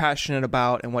issues you're passionate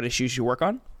about, and what issues you work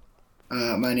on?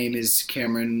 My name is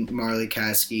Cameron Marley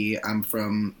Kasky. I'm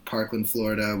from Parkland,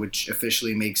 Florida, which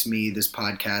officially makes me this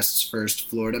podcast's first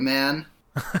Florida man.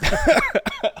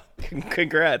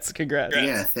 Congrats.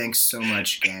 Yeah, thanks so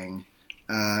much, gang.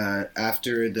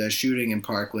 After the shooting in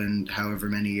Parkland, however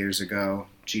many years ago,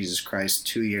 Jesus Christ,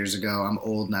 2 years ago. I'm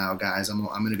old now, guys. I'm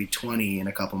going to be 20 in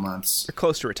a couple months. You're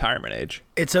close to retirement age.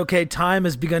 It's okay. Time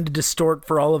has begun to distort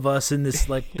for all of us in this,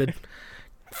 the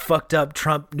fucked up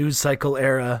Trump news cycle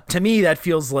era. To me, that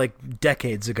feels like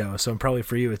decades ago. So probably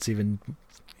for you, it's even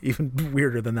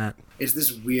weirder than that. It's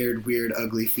this weird,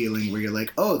 ugly feeling where you're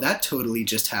like, oh, that totally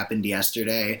just happened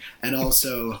yesterday. And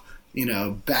also,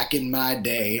 back in my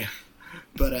day.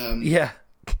 But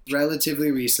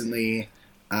relatively recently...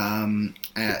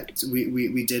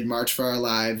 we did March for Our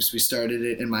Lives. We started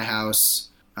it in my house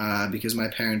because my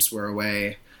parents were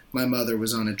away. My mother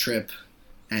was on a trip,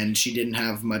 and she didn't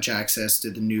have much access to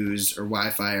the news or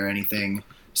Wi-Fi or anything,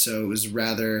 so it was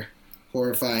rather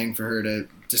horrifying for her to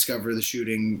discover the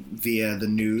shooting via the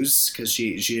news because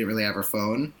she didn't really have her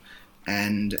phone.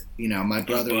 And my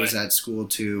brother was at school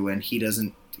too, and he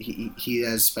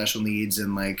has special needs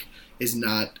and is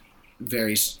not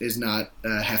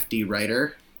a hefty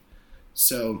writer.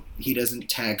 So he doesn't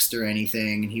text or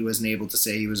anything, and he wasn't able to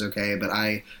say he was okay, but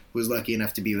I was lucky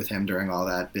enough to be with him during all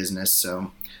that business.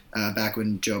 So back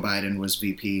when Joe Biden was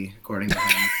VP, according to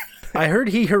him. I heard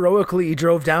he heroically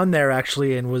drove down there,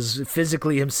 actually, and was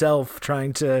physically himself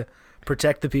trying to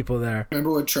protect the people there.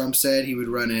 Remember what Trump said he would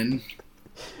run in?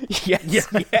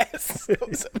 Yes. It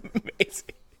was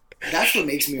amazing. That's what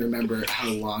makes me remember how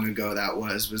long ago that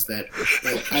was that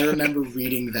I remember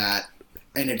reading that,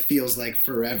 and it feels like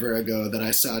forever ago that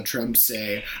I saw Trump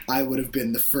say, I would have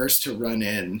been the first to run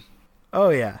in. Oh,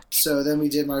 yeah. So then we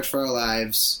did March for Our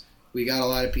Lives. We got a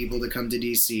lot of people to come to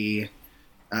D.C.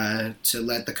 To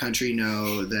let the country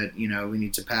know that, we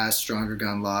need to pass stronger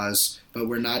gun laws, but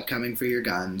we're not coming for your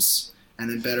guns. And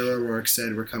then Beto O'Rourke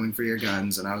said, we're coming for your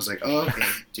guns. And I was like, oh, okay,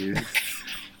 dude.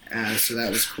 So that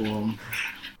was cool.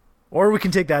 Or we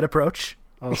can take that approach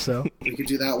also. We could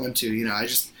do that one too. I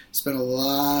just spent a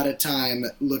lot of time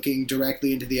looking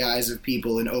directly into the eyes of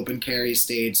people in open carry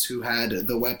states who had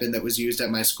the weapon that was used at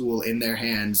my school in their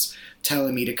hands,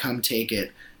 telling me to come take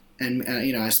it.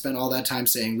 And, I spent all that time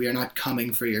saying, we are not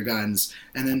coming for your guns.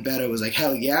 And then Beto was like,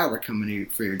 hell yeah, we're coming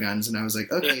for your guns. And I was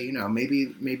like, okay,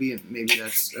 maybe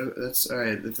that's all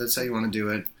right. If that's how you want to do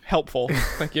it. Helpful.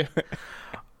 Thank you.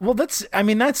 Well, that's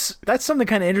something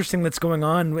kind of interesting that's going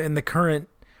on in the current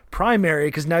primary,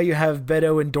 because now you have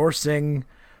Beto endorsing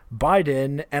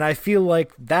Biden. And I feel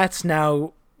like that's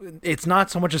now, it's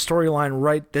not so much a storyline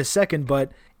right this second,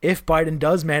 but if Biden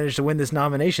does manage to win this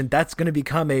nomination, that's going to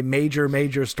become a major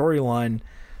storyline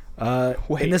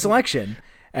in this election.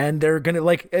 And they're going to,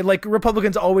 like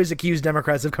Republicans always accuse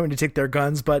Democrats of coming to take their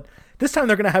guns, but this time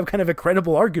they're going to have kind of a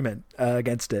credible argument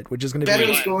against it, which is going to be...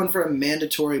 Beto's going for a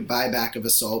mandatory buyback of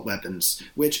assault weapons,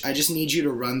 which I just need you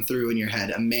to run through in your head,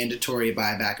 a mandatory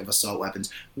buyback of assault weapons.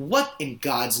 What in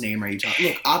God's name are you talking...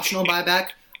 Look, optional buyback,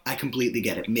 I completely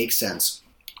get it. Makes sense.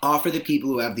 Offer the people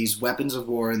who have these weapons of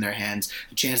war in their hands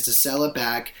a chance to sell it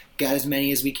back, get as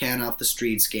many as we can off the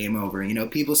streets, game over.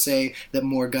 People say that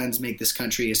more guns make this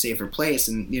country a safer place,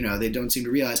 and, they don't seem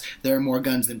to realize there are more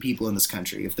guns than people in this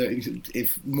country.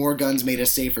 If more guns made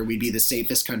us safer, we'd be the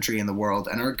safest country in the world,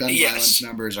 and our gun violence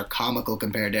numbers are comical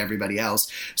compared to everybody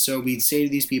else. So we'd say to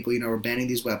these people, we're banning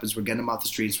these weapons, we're getting them off the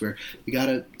streets, we got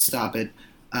to stop it.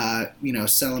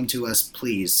 Sell them to us,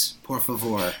 please, por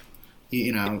favor.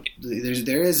 There's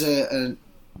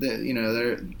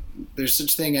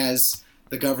such thing as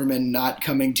the government not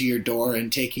coming to your door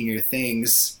and taking your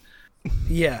things.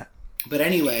 Yeah. But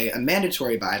anyway, a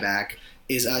mandatory buyback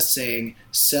is us saying,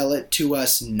 sell it to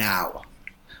us now.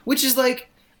 Which is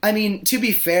to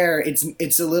be fair,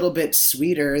 it's a little bit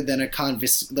sweeter than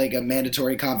a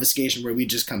mandatory confiscation where we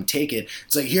just come take it.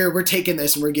 It's like, here, we're taking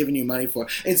this and we're giving you money for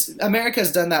it.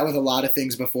 America's done that with a lot of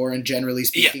things before, and generally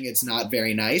speaking, It's not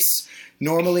very nice.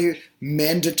 Normally,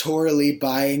 mandatorily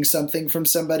buying something from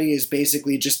somebody is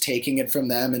basically just taking it from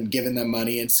them and giving them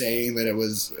money and saying that it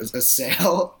was a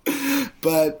sale.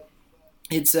 But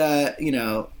it's,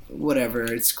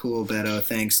 whatever. It's cool, Beto.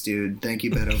 Thanks, dude. Thank you,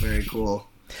 Beto. Very cool.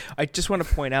 I just want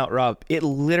to point out, Rob, it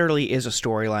literally is a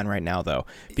storyline right now, though,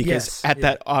 because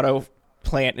that auto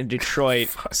plant in Detroit,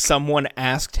 someone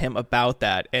asked him about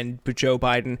that, and Joe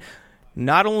Biden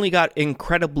not only got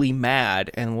incredibly mad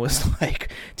and was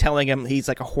telling him he's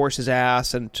like a horse's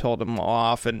ass and told him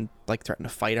off and threatened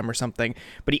to fight him or something,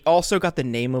 but he also got the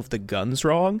name of the guns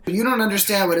wrong. You don't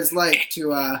understand what it's like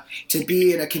to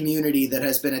be in a community that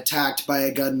has been attacked by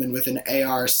a gunman with an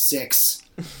AR-6.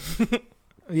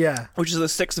 Yeah. Which is the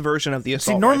 6th version of the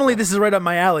assault normally rifle. This is right up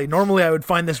my alley. Normally I would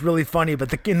find this really funny,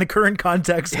 but in the current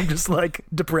context, I'm just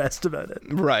depressed about it.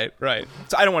 Right.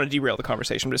 So I don't want to derail the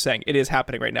conversation. I'm just saying it is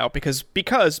happening right now because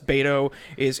Beto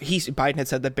Biden had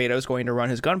said that Beto is going to run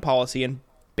his gun policy, and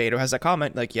Beto has that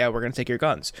comment yeah, we're going to take your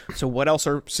guns. So what else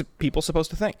are people supposed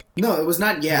to think? No, it was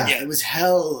not it was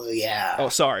hell yeah. Oh,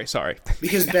 sorry.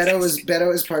 Because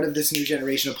Beto is part of this new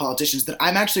generation of politicians that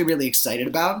I'm actually really excited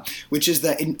about, which is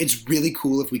that it's really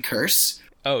cool if we curse.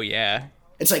 Oh, yeah.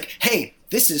 It's like, hey,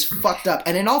 this is fucked up.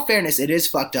 And in all fairness, it is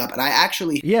fucked up. And I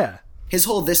actually... Yeah. His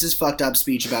whole "this is fucked up"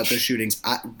 speech about those shootings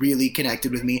really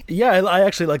connected with me. Yeah, I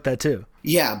actually like that too.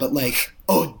 Yeah, but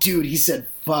oh, dude, he said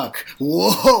fuck.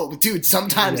 Whoa, dude,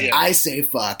 sometimes I say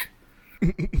fuck.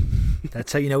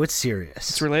 That's how you know it's serious.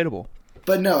 It's relatable.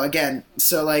 But no, again,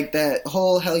 so that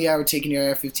whole hell yeah, we're taking your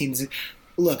AR-15s.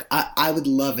 Look, I would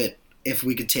love it if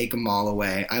we could take them all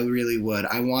away. I really would.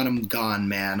 I want them gone,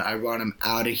 man. I want them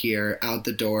out of here, out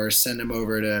the door, send them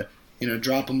over to...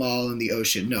 drop them all in the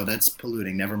ocean. No, that's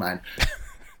polluting. Never mind.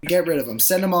 Get rid of them.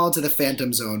 Send them all to the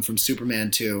Phantom Zone from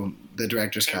Superman 2, the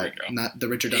director's cut, not the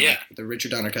Richard Donner, the Richard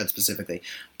Donner cut specifically.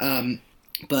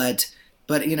 But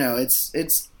it's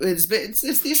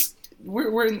these.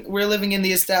 We're living in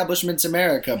the establishment's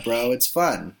America, bro. It's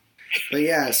fun. But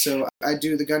yeah, so I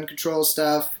do the gun control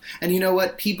stuff. And you know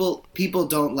what? People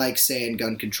don't like saying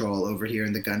gun control over here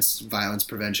in the gun violence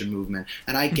prevention movement.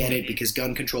 And I get it, because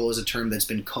gun control is a term that's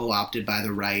been co-opted by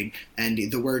the right. And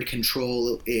the word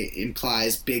control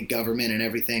implies big government and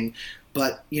everything.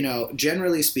 But,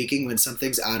 generally speaking, when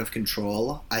something's out of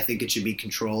control, I think it should be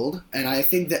controlled. And I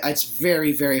think that it's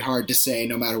very, very hard to say,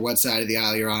 no matter what side of the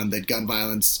aisle you're on, that gun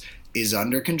violence is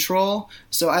under control.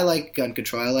 So I like gun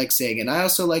control. I like saying it. And I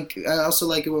also like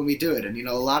it when we do it. And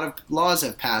a lot of laws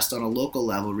have passed on a local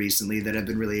level recently that have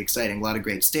been really exciting. A lot of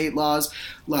great state laws,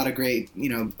 a lot of great,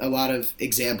 a lot of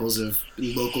examples of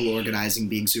local organizing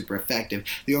being super effective.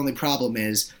 The only problem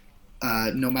is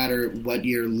no matter what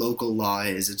your local law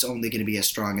is, it's only going to be as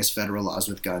strong as federal laws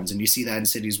with guns. And you see that in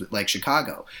cities like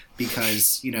Chicago,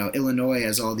 because, Illinois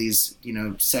has all these,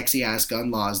 sexy ass gun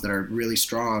laws that are really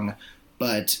strong,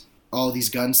 but all these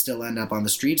guns still end up on the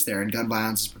streets there, and gun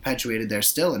violence is perpetuated there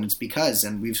still. And it's because,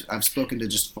 and I've spoken to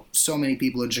just so many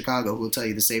people in Chicago who will tell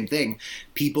you the same thing.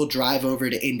 People drive over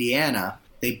to Indiana,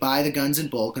 they buy the guns in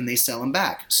bulk, and they sell them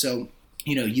back. So,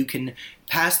 you can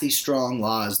pass these strong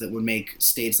laws that would make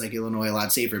states like Illinois a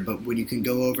lot safer, but when you can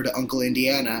go over to Uncle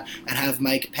Indiana and have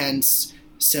Mike Pence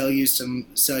sell you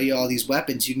all these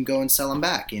weapons, you can go and sell them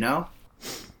back,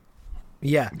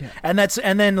 Yeah.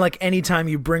 And then like anytime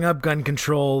you bring up gun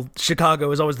control,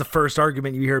 Chicago is always the first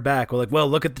argument you hear back. We're like, well,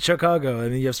 look at the Chicago. I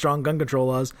mean, you have strong gun control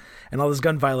laws and all this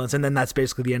gun violence, and then that's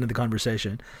basically the end of the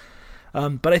conversation.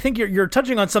 But I think you're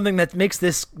touching on something that makes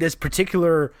this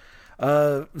particular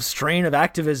strain of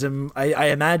activism, I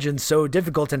imagine, so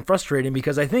difficult and frustrating,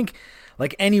 because I think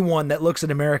like anyone that looks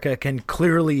at America can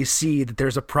clearly see that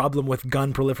there's a problem with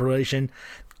gun proliferation.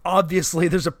 Obviously,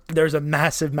 there's a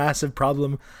massive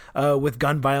problem with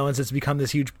gun violence. It's become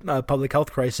this huge public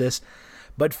health crisis.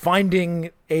 But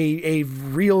finding a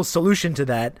real solution to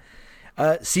that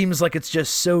seems like it's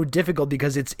just so difficult,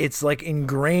 because it's like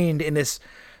ingrained in this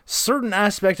certain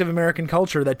aspect of American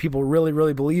culture that people really,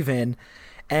 really believe in.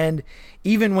 And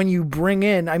even when you bring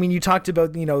in, I mean, you talked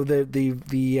about, the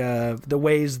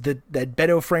ways that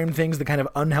Beto framed things, the kind of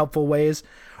unhelpful ways,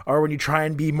 or when you try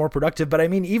and be more productive. But I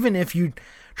mean, even if you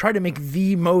try to make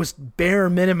the most bare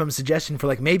minimum suggestion for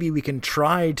like, maybe we can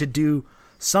try to do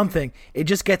something, it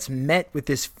just gets met with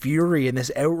this fury and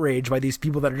this outrage by these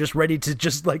people that are just ready to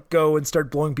just like go and start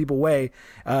blowing people away.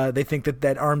 They think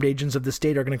that armed agents of the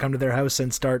state are going to come to their house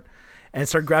and start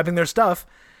grabbing their stuff.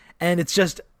 And it's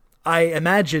just, I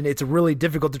imagine it's really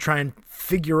difficult to try and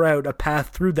figure out a path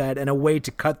through that and a way to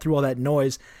cut through all that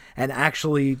noise and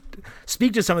actually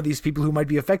speak to some of these people who might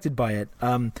be affected by it,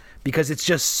 because it's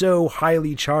just so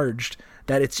highly charged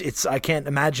that it's I can't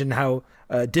imagine how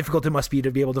difficult it must be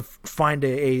to be able to find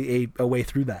a way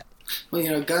through that.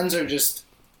 Well, guns are just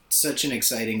such an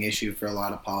exciting issue for a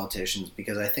lot of politicians,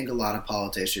 because I think a lot of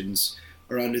politicians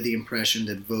are under the impression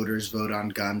that voters vote on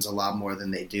guns a lot more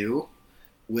than they do,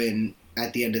 when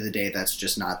at the end of the day, that's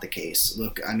just not the case.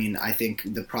 Look, I mean, I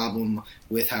think the problem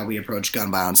with how we approach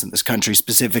gun violence in this country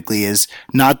specifically is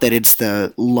not that it's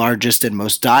the largest and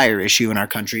most dire issue in our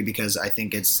country, because I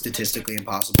think it's statistically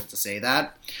impossible to say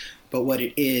that, but what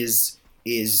it is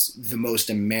the most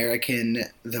American,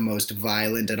 the most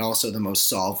violent, and also the most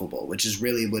solvable, which is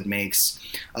really what makes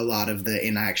a lot of the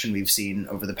inaction we've seen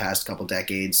over the past couple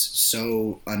decades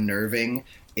so unnerving.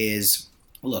 Is,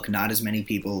 look, not as many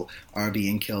people are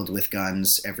being killed with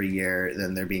guns every year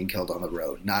than they're being killed on the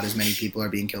road. Not as many people are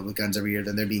being killed with guns every year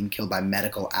than they're being killed by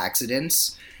medical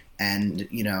accidents. And,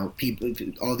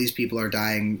 all these people are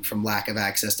dying from lack of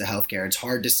access to healthcare. It's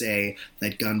hard to say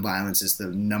that gun violence is the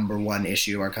number one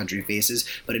issue our country faces.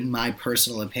 But in my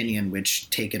personal opinion, which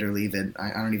take it or leave it,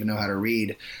 I don't even know how to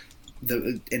read,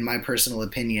 in my personal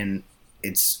opinion,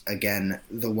 it's, again,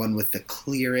 the one with the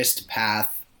clearest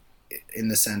path, in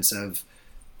the sense of,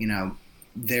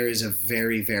 there is a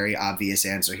very, very obvious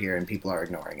answer here and people are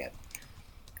ignoring it.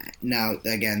 Now,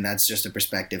 again, that's just a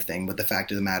perspective thing, but the fact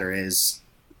of the matter is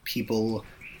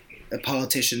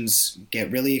politicians get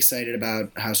really excited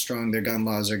about how strong their gun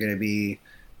laws are going to be,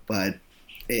 but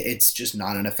it's just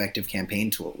not an effective campaign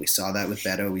tool. We saw that with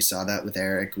Beto, we saw that with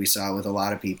Eric, we saw it with a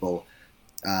lot of people,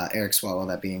 Eric Swalwell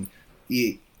that being.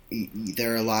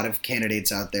 There are a lot of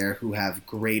candidates out there who have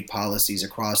great policies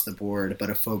across the board, but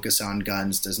a focus on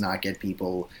guns does not get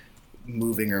people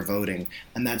moving or voting.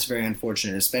 And that's very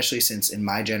unfortunate, especially since in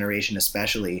my generation,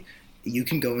 especially, you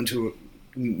can go into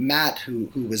Matt, who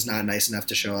was not nice enough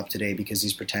to show up today because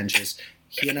he's pretentious.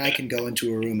 He and I can go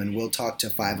into a room and we'll talk to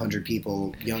 500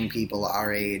 people, young people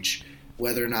our age,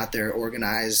 whether or not they're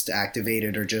organized,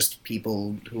 activated, or just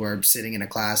people who are sitting in a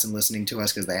class and listening to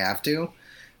us because they have to.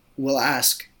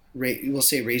 We'll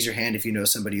say, raise your hand if you know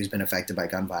somebody who's been affected by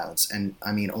gun violence. And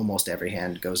I mean, almost every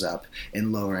hand goes up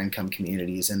in lower income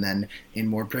communities. And then in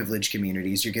more privileged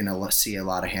communities, you're going to see a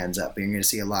lot of hands up. You're going to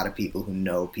see a lot of people who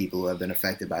know people who have been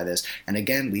affected by this. And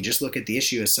again, we just look at the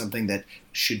issue as something that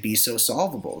should be so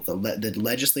solvable. The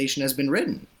legislation has been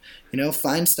written.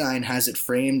 Feinstein has it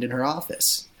framed in her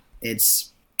office.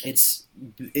 It's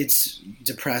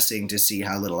depressing to see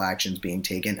how little action is being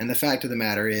taken. And the fact of the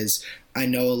matter is, I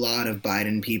know a lot of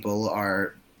Biden people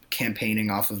are campaigning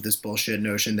off of this bullshit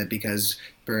notion that because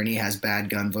Bernie has bad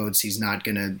gun votes, he's not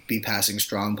going to be passing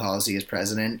strong policy as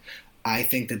president. I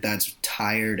think that that's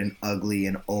tired and ugly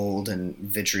and old and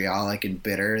vitriolic and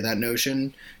bitter, that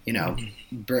notion.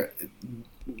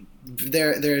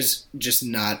 There's just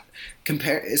not,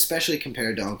 especially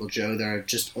compared to Uncle Joe, there are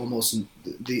just almost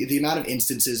the amount of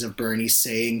instances of Bernie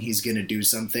saying he's going to do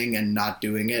something and not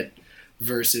doing it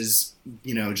versus,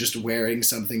 just wearing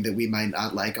something that we might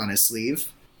not like on his sleeve.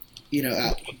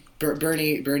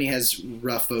 Bernie has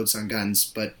rough votes on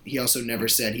guns, but he also never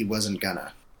said he wasn't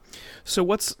gonna. So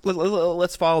let's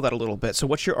follow that a little bit. So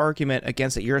what's your argument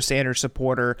against it? You're a Sanders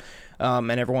supporter,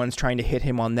 and everyone's trying to hit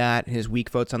him on that, his weak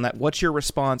votes on that. What's your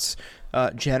response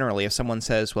generally if someone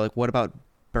says, well, like, what about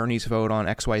Bernie's vote on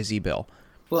XYZ bill?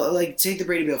 Well, like, take the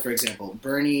Brady bill, for example.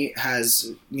 Bernie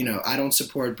has, I don't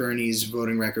support Bernie's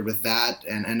voting record with that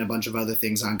and a bunch of other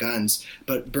things on guns,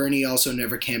 but Bernie also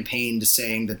never campaigned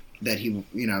saying that he,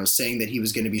 saying that he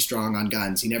was going to be strong on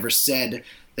guns. He never said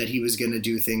that he was going to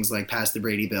do things like pass the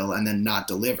Brady bill and then not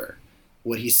deliver.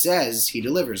 What he says, he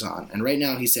delivers on. And right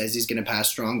now he says he's going to pass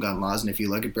strong gun laws, and if you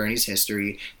look at Bernie's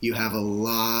history, you have a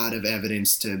lot of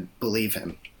evidence to believe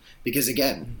him. Because,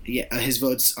 again, his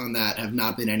votes on that have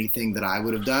not been anything that I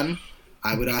would have done.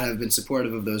 I would not have been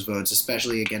supportive of those votes,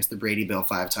 especially against the Brady bill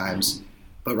 5 times.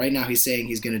 But right now he's saying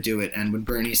he's going to do it. And when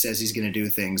Bernie says he's going to do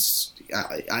things,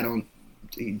 I don't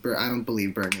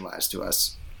believe Bernie lies to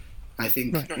us. I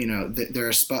think,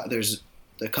 there's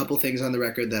a couple things on the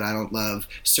record that I don't love.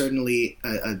 Certainly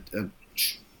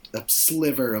a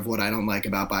sliver of what I don't like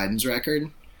about Biden's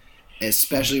record,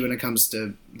 especially when it comes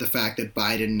to the fact that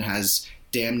Biden has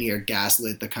damn near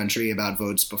gaslit the country about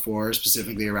votes before,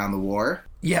 specifically around the war.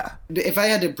 Yeah. If I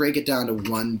had to break it down to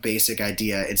one basic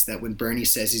idea, it's that when Bernie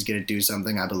says he's going to do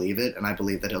something, I believe it, and I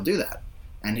believe that he'll do that.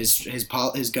 And his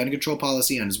gun control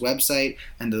policy on his website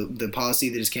and the policy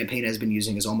that his campaign has been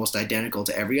using is almost identical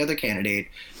to every other candidate.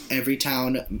 Every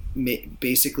town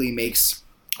basically makes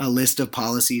a list of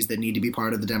policies that need to be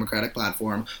part of the Democratic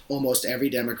platform. Almost every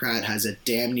Democrat has a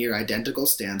damn near identical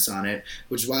stance on it,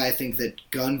 which is why I think that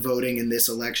gun voting in this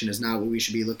election is not what we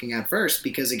should be looking at first,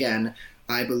 because, again,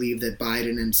 I believe that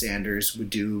Biden and Sanders would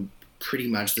do pretty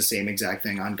much the same exact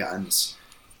thing on guns.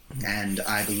 And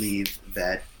I believe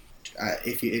that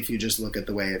if you just look at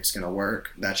the way it's going to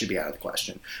work, that should be out of the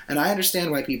question. And I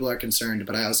understand why people are concerned,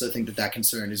 but I also think that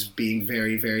concern is being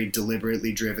very, very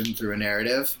deliberately driven through a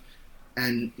narrative.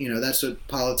 And, that's what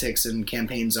politics and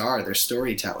campaigns are. They're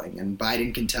storytelling. And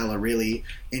Biden can tell a really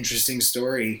interesting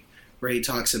story where he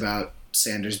talks about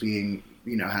Sanders being,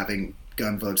 having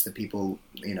gun votes that people,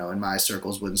 in my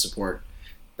circles wouldn't support.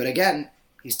 But again,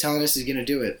 he's telling us he's going to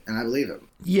do it, and I believe him.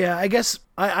 Yeah, I guess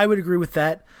I would agree with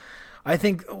that. I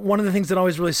think one of the things that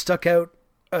always really stuck out,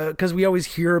 because we always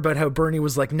hear about how Bernie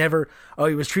was like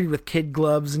he was treated with kid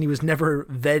gloves and he was never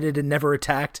vetted and never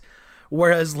attacked.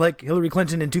 Whereas, like, Hillary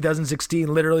Clinton in 2016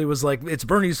 literally was like, it's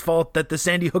Bernie's fault that the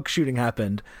Sandy Hook shooting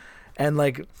happened. And,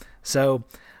 like, so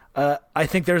I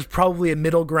think there's probably a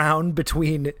middle ground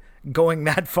between going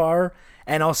that far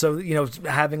and also,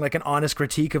 having, like, an honest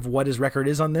critique of what his record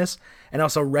is on this, and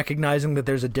also recognizing that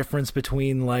there's a difference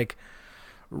between, like,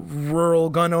 rural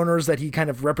gun owners that he kind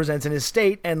of represents in his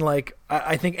state. And, like,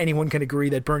 I think anyone can agree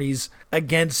that Bernie's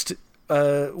against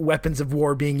weapons of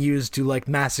war being used to, like,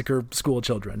 massacre school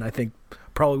children. I think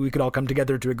probably we could all come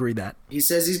together to agree that. He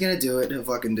says he's going to do it. He'll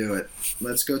fucking do it.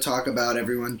 Let's go talk about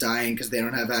everyone dying because they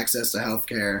don't have access to health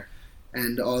care.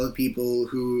 And all the people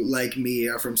who, like me,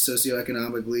 are from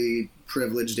socioeconomically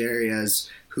privileged areas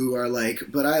who are like,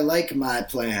 but I like my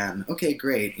plan. Okay,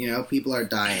 great. People are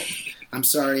dying. I'm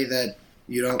sorry that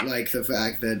you don't like the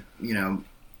fact that,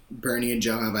 Bernie and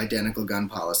Joe have identical gun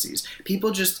policies.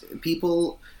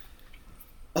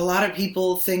 A lot of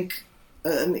people think,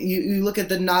 you look at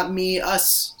the not me,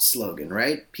 us slogan,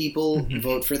 right? People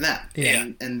vote for them. Yeah.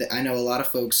 And I know a lot of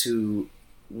folks who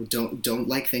don't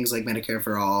like things like Medicare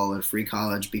for all or free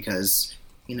college because,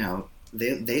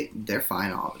 they're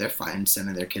fine. They're fine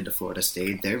sending their kid to Florida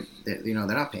State. They're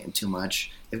not paying too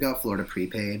much. They've got Florida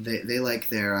prepaid. They like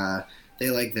their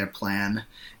plan.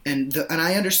 And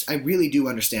I really do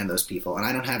understand those people, and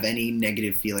I don't have any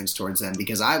negative feelings towards them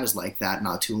because I was like that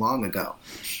not too long ago.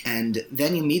 And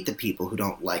then you meet the people who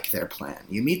don't like their plan.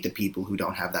 You meet the people who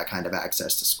don't have that kind of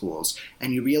access to schools,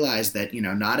 and you realize that,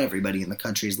 not everybody in the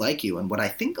country is like you. And what I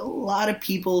think a lot of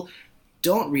people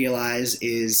don't realize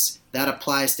is that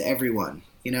applies to everyone.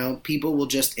 People will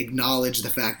just acknowledge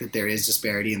the fact that there is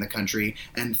disparity in the country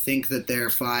and think that they're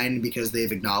fine because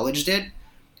they've acknowledged it,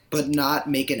 but not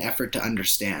make an effort to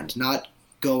understand, not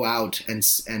go out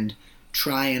and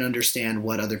try and understand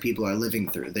what other people are living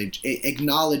through.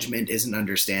 Acknowledgement isn't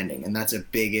understanding, and that's a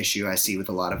big issue I see with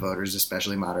a lot of voters,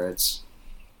 especially moderates.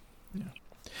 Yeah.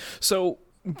 So,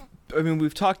 I mean,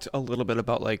 we've talked a little bit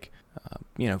about, like,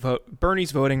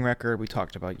 Bernie's voting record. We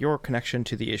talked about your connection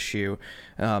to the issue.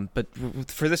 But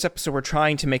for this episode, we're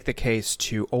trying to make the case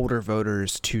to older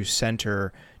voters to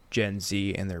center Gen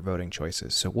Z and their voting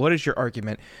choices. So what is your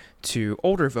argument to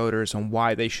older voters on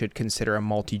why they should consider a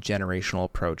multi-generational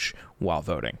approach while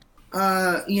voting?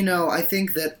 I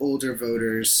think that older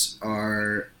voters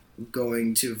are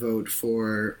going to vote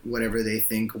for whatever they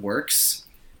think works,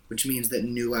 which means that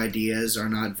new ideas are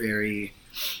not very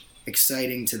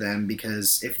exciting to them,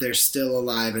 because if they're still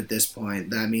alive at this point,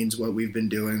 that means what we've been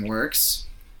doing works.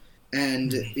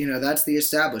 And, that's the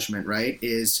establishment, right?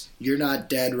 Is you're not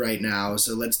dead right now,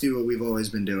 so let's do what we've always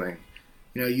been doing.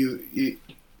 The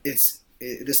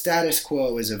status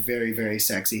quo is a very, very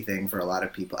sexy thing for a lot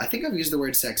of people. I think I've used the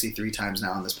word sexy 3 times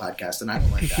now on this podcast, and I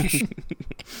don't like that.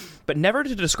 But never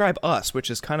to describe us, which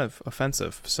is kind of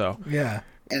offensive, so. Yeah.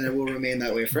 And it will remain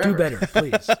that way forever. Do better,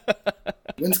 please.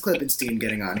 When's Klippenstein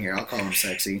getting on here? I'll call him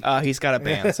sexy. He's got a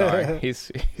ban, sorry.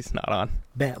 He's not on.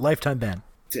 Lifetime ban.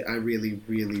 I really,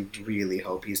 really, really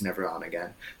hope he's never on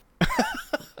again.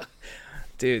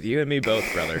 Dude, you and me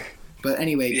both, brother. But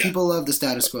anyway, people love the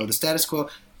status quo. The status quo,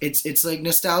 it's like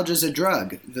nostalgia's a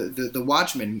drug. The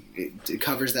Watchmen it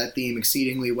covers that theme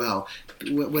exceedingly well.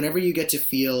 Whenever you get to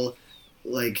feel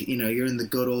like, you're in the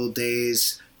good old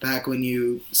days, back when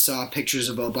you saw pictures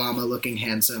of Obama looking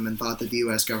handsome and thought that the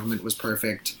U.S. government was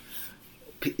perfect,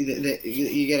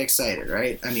 you get excited,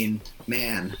 right? I mean,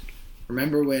 man,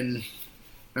 remember when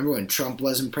Trump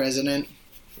wasn't president?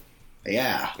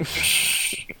 Yeah.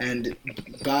 And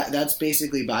that's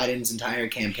basically Biden's entire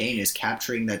campaign, is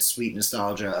capturing that sweet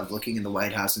nostalgia of looking in the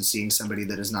White House and seeing somebody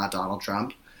that is not Donald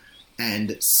Trump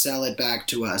and sell it back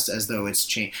to us as though it's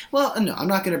changed. Well, no, I'm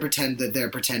not going to pretend that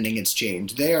they're pretending it's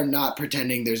changed. They are not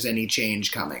pretending there's any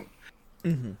change coming.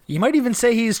 Mm-hmm. You might even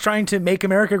say he's trying to make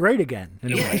America great again,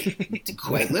 in a way.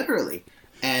 Quite literally.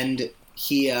 And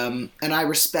and I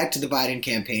respect the Biden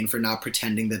campaign for not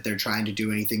pretending that they're trying to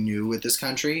do anything new with this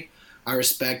country. I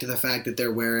respect the fact that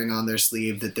they're wearing on their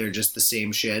sleeve that they're just the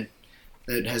same shit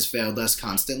that has failed us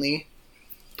constantly.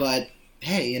 But,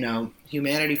 hey,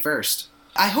 humanity first.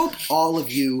 I hope all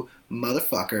of you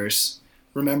motherfuckers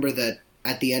remember that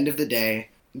at the end of the day,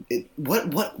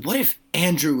 what if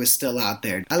Andrew was still out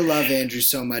there? I love Andrew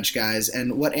so much, guys,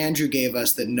 and what Andrew gave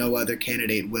us that no other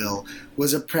candidate will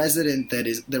was a president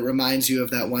that reminds you of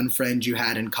that one friend you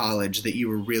had in college that you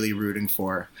were really rooting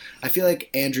for. I feel like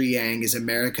Andrew Yang is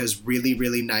America's really,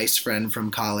 really nice friend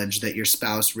from college that your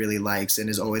spouse really likes and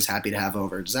is always happy to have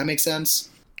over. Does that make sense?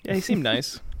 Yeah, he seemed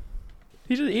nice.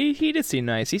 He did seem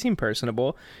nice. He seemed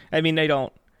personable. I mean, I'm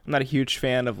not a huge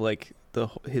fan of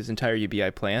his entire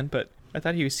UBI plan, but I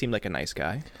thought he seemed like a nice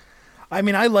guy. I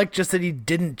mean, I like just that he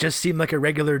didn't just seem like a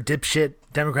regular dipshit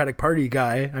Democratic Party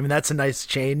guy. I mean, that's a nice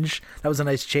change. That was a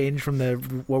nice change from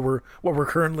what we're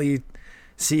currently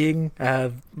seeing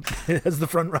as the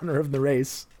front runner of the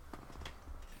race.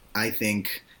 I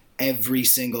think every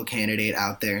single candidate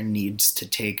out there needs to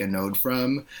take a note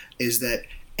from is that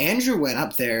Andrew went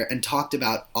up there and talked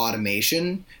about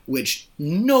automation, which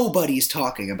nobody's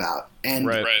talking about. And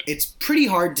It's pretty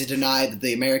hard to deny that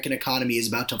the American economy is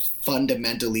about to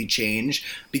fundamentally change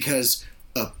because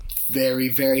a very,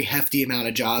 very hefty amount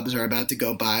of jobs are about to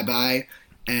go bye-bye.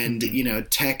 And,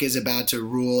 tech is about to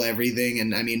rule everything.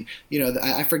 And, I mean,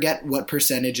 I forget what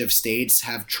percentage of states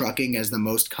have trucking as the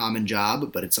most common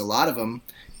job, but it's a lot of them.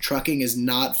 Trucking is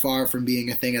not far from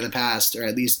being a thing of the past, or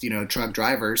at least, truck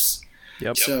drivers.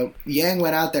 Yep. So Yang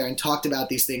went out there and talked about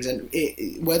these things, and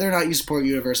whether or not you support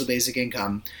universal basic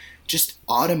income, just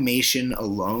automation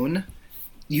alone,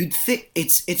 you'd think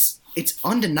it's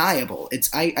undeniable.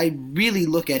 I really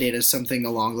look at it as something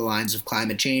along the lines of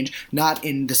climate change, not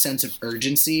in the sense of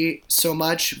urgency so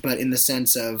much, but in the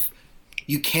sense of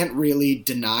you can't really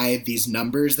deny these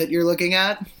numbers that you're looking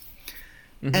at.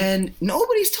 Mm-hmm. And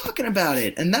nobody's talking about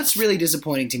it, and that's really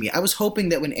disappointing to me. I was hoping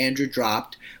that when Andrew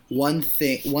dropped one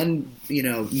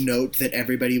note that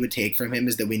everybody would take from him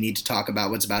is that we need to talk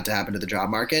about what's about to happen to the job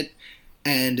market,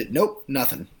 and nope,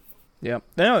 nothing. Yeah,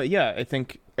 I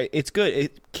think it's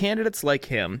good. Candidates like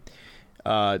him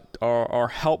are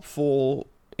helpful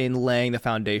in laying the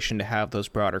foundation to have those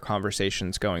broader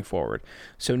conversations going forward.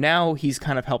 So now he's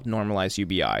kind of helped normalize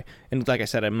UBI, and like I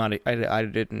said, I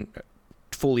didn't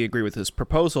fully agree with his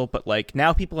proposal, but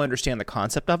now people understand the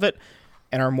concept of it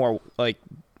and are more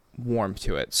warm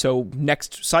to it. So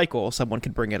next cycle, someone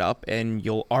could bring it up and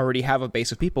you'll already have a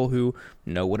base of people who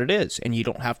know what it is, and you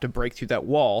don't have to break through that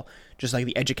wall, just like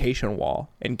the education wall,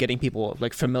 and getting people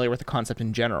familiar with the concept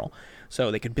in general,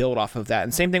 so they could build off of that.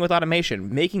 And same thing with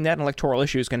automation. Making that an electoral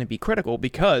issue is going to be critical,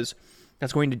 because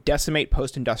that's going to decimate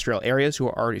post-industrial areas who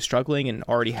are already struggling and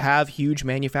already have huge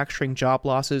manufacturing job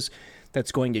losses.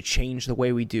 That's going to change the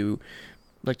way we do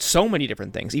Like so many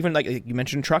different things. Even like you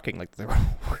mentioned trucking, like we're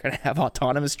going to have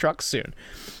autonomous trucks soon.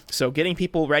 So getting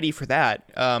people ready for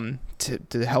that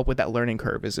to help with that learning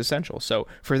curve is essential. So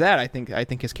for that, I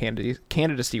think his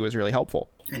candidacy was really helpful.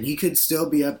 And he could still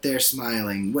be up there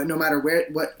smiling, no matter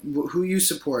who you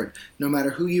support, no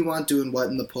matter who you want doing what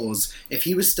in the polls. If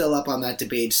he was still up on that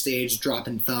debate stage,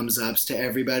 dropping thumbs ups to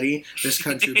everybody, this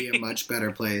country would be a much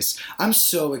better place. I'm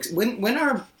so when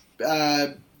are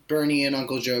Bernie and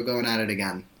Uncle Joe going at it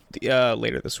again?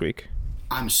 Later this week.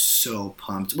 I'm so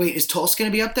pumped. Wait, is Tulsi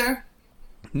going to be up there?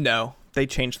 No, they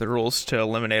changed the rules to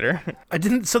eliminate her. I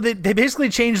didn't. So they basically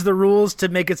changed the rules to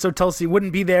make it so Tulsi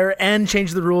wouldn't be there, and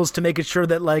changed the rules to make it sure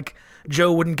that like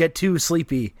Joe wouldn't get too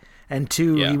sleepy, and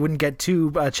he wouldn't get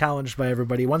too challenged by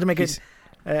everybody. He wanted to make it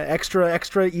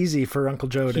extra easy for Uncle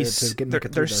Joe to get make it through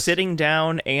They're this. sitting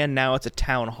down, and now it's a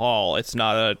town hall. It's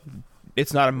not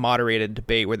a moderated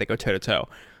debate where they go toe to toe.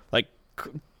 Like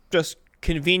just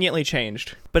conveniently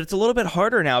changed. But it's a little bit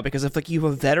harder now because if like you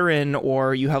have a veteran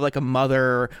or you have like a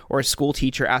mother or a school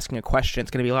teacher asking a question,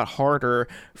 it's going to be a lot harder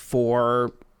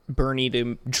for Bernie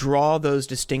to draw those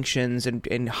distinctions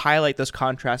and highlight those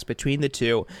contrasts between the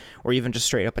two, or even just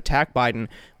straight up attack Biden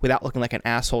without looking like an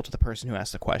asshole to the person who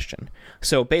asked the question.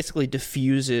 So basically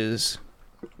diffuses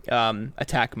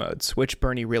attack modes, which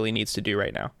Bernie really needs to do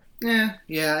right now.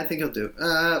 Yeah, I think he'll do.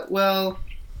 Well,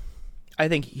 I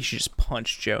think he should just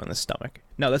punch Joe in the stomach.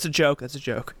 No, that's a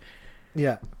joke.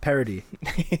 Yeah, parody.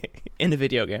 In the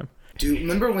video game. Do you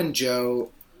remember when Joe...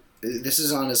 This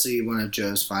is honestly one of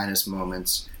Joe's finest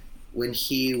moments. When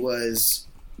he was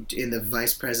in the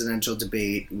vice presidential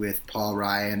debate with Paul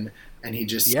Ryan, and he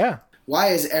just... Yeah. Why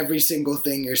is every single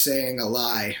thing you're saying a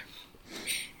lie?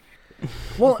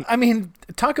 Well, I mean,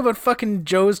 talk about fucking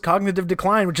Joe's cognitive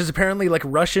decline, which is apparently like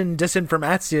Russian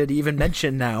disinformatsia to even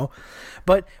mention now.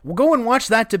 But we'll go and watch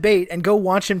that debate and go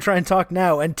watch him try and talk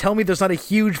now and tell me there's not a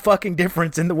huge fucking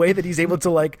difference in the way that he's able to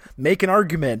like make an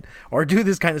argument or do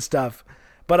this kind of stuff.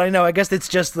 But I know, I guess it's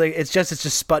just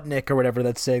Sputnik or whatever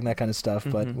that's saying that kind of stuff.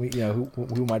 But who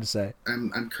am I to say?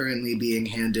 I'm currently being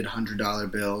handed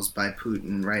 $100 bills by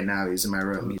Putin right now. He's in my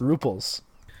room. Rubles,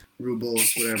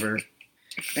 whatever.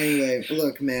 Anyway,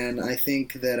 look, man. I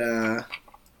think that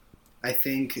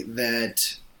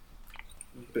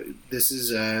this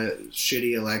is a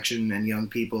shitty election, and young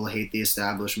people hate the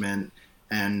establishment.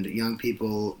 And young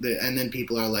people, and then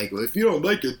people are like, well, if you don't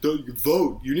like it, don't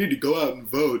vote. You need to go out and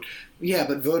vote. Yeah,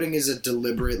 but voting is a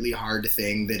deliberately hard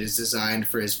thing that is designed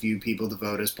for as few people to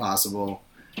vote as possible.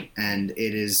 And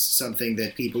it is something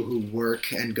that people who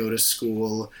work and go to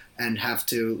school and have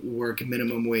to work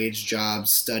minimum wage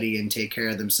jobs, study, and take care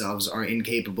of themselves are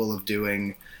incapable of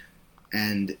doing.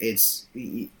 And it's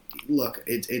an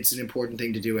important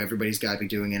thing to do. Everybody's got to be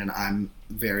doing it, and I'm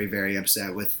very, very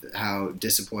upset with how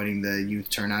disappointing the youth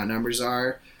turnout numbers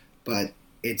are. But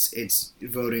it's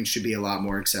voting should be a lot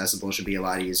more accessible, should be a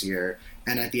lot easier.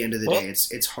 And at the end of the day,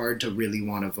 it's hard to really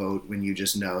want to vote when you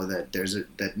just know that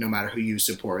that no matter who you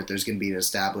support, there's going to be an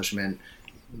establishment,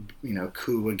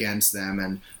 coup against them,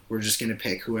 and we're just going to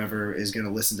pick whoever is going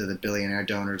to listen to the billionaire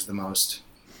donors the most.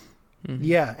 Mm-hmm.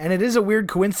 Yeah, and it is a weird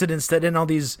coincidence that in all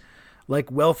these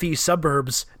like wealthy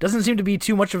suburbs, doesn't seem to be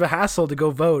too much of a hassle to go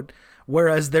vote.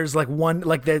 Whereas there's like one,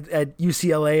 like at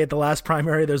UCLA at the last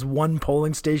primary, there's one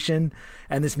polling station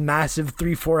and this massive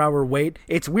 3-4 hour wait.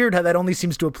 It's weird how that only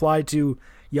seems to apply to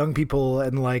young people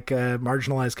and like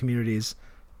marginalized communities.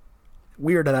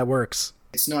 Weird how that works.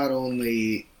 It's not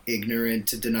only ignorant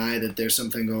to deny that there's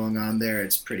something going on there,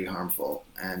 it's pretty harmful.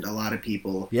 And a lot of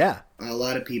people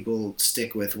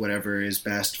stick with whatever is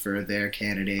best for their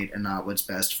candidate and not what's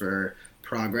best for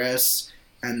progress.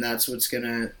 And that's what's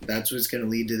gonna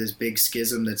lead to this big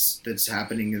schism that's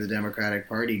happening in the Democratic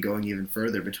Party, going even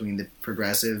further between the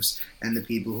progressives and the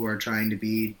people who are trying to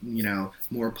be,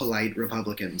 more polite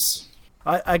Republicans.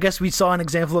 I guess we saw an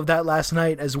example of that last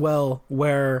night as well,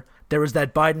 where there was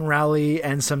that Biden rally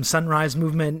and some Sunrise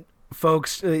Movement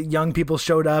folks, young people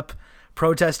showed up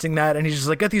protesting that, and he's just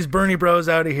like, get these Bernie bros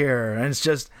out of here. And it's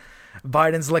just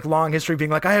Biden's like long history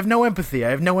being like, I have no empathy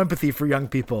for young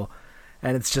people.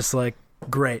 And it's just like,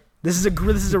 great. This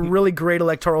is a really great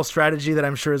electoral strategy that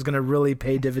I'm sure is going to really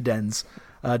pay dividends.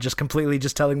 Just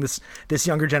telling this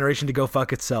younger generation to go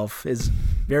fuck itself is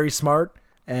very smart,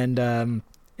 and I'm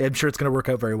sure it's going to work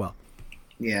out very well.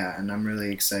 Yeah, and I'm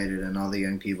really excited, and all the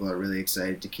young people are really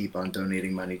excited to keep on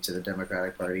donating money to the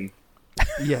Democratic Party.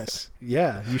 Yes,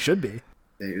 yeah, you should be.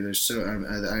 They're so.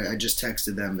 I just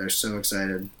texted them. They're so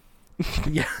excited.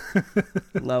 Yeah,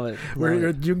 love it.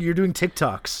 You're doing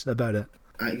TikToks about it.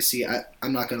 You see,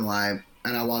 I'm not gonna lie.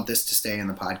 and I want this to stay in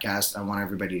the podcast. I want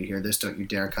everybody to hear this. Don't you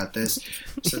dare cut this.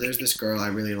 So there's this girl I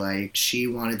really like. She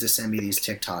wanted to send me these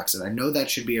TikToks, and I know that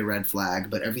should be a red flag,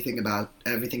 but everything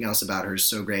else about her is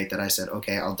so great that I said,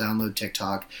 okay, I'll download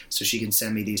TikTok so she can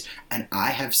send me these. And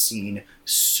I have seen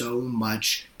so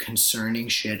much concerning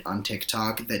shit on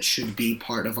TikTok that should be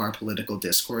part of our political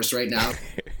discourse right now.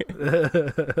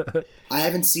 I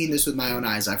haven't seen this with my own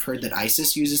eyes. I've heard that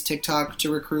ISIS uses TikTok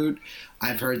to recruit.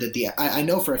 I've heard that I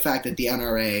know for a fact that the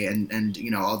NRA and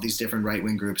you know, all these different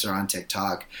right-wing groups are on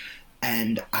TikTok.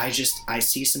 And I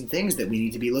see some things that we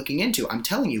need to be looking into. I'm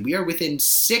telling you, we are within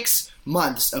 6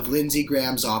 months of Lindsey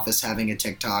Graham's office having a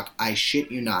TikTok. I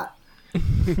shit you not.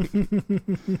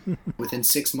 Within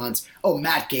 6 months. Oh,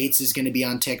 Matt Gaetz is going to be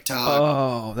on TikTok.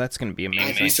 Oh, that's going to be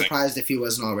amazing. I'd be surprised if he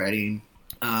wasn't already.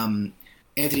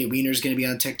 Anthony Weiner's going to be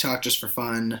on TikTok just for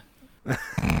fun.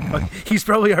 He's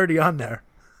probably already on there.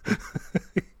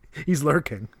 He's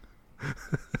lurking.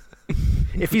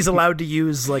 If he's allowed to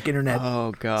use like internet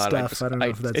stuff, I don't know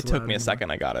if that's it took allowed me a anymore.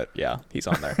 second. I got it. Yeah, he's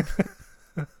on there.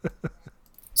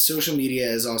 Social media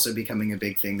is also becoming a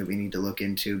big thing that we need to look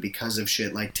into because of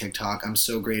shit like TikTok. I'm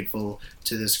so grateful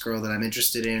to this girl that I'm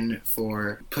interested in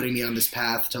for putting me on this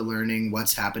path to learning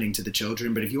what's happening to the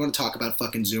children. But if you want to talk about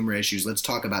fucking Zoomer issues, let's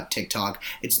talk about TikTok.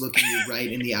 It's looking you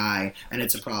right in the eye, and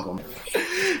it's a problem.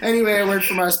 Anyway, a word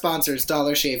from our sponsors,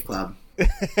 Dollar Shave Club. What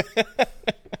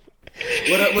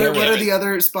are the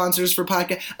other sponsors for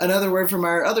podcast? Another word from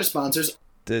our other sponsors.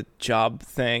 The job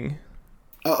thing.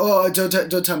 Don't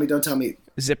tell me.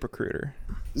 ZipRecruiter.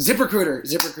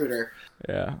 ZipRecruiter.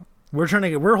 Yeah.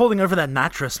 We're holding over that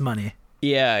mattress money.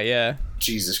 Yeah.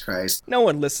 Jesus Christ. No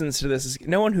one who listens to this is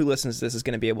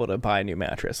going to be able to buy a new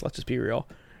mattress. Let's just be real.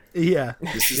 Yeah.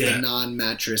 This is the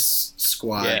non-mattress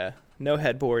squad. Yeah. No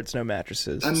headboards, no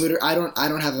mattresses. I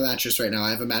don't have a mattress right now. I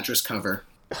have a mattress cover.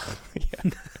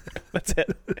 Yeah. That's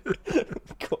it.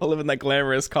 Cool, living that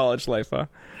glamorous college life, huh?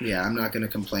 Yeah, I'm not going to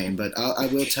complain, but I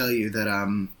will tell you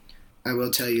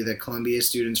that Columbia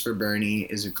Students for Bernie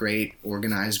is a great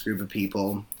organized group of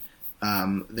people.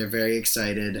 They're very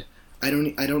excited. I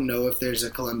don't know if there's a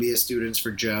Columbia Students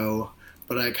for Joe,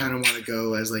 but I kind of want to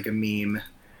go as like a meme.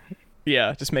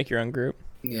 Yeah, just make your own group.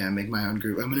 Yeah, make my own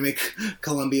group. I'm going to make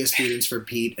Columbia Students for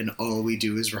Pete, and all we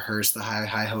do is rehearse the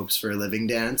High Hopes for a Living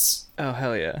dance. Oh,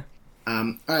 hell yeah.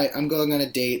 All right, I'm going on a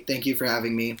date. Thank you for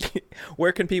having me.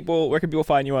 Where can people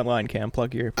find you online, Cam?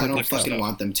 Plug your I don't fucking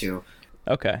want them to.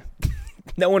 Okay.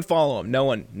 No one follow him. No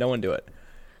one do it.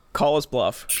 Call his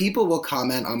bluff. People will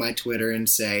comment on my Twitter and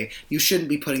say, you shouldn't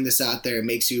be putting this out there. It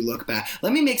makes you look bad.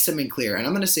 Let me make something clear, and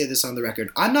I'm going to say this on the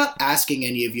record. I'm not asking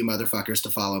any of you motherfuckers to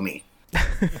follow me.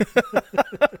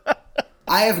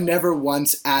 I have never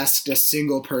once asked a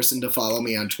single person to follow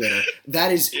me on Twitter.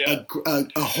 That is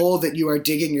a hole that you are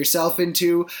digging yourself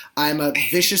into. I'm a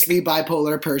viciously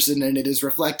bipolar person, and it is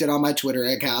reflected on my Twitter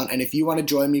account. And if you want to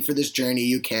join me for this journey,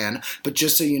 you can. But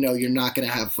just so you know, you're not going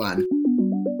to have fun.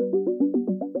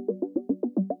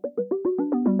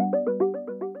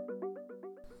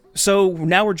 So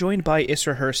now we're joined by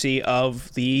Isra Hirsi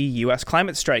of the U.S.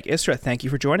 climate strike. Isra, thank you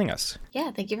for joining us.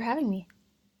 Yeah, thank you for having me.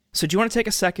 So do you want to take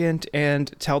a second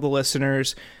and tell the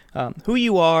listeners who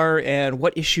you are and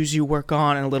what issues you work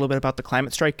on and a little bit about the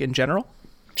climate strike in general?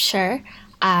 Sure.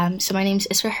 So my name's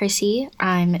Isra Hirsi.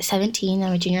 I'm 17.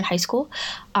 I'm a junior in high school.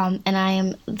 And I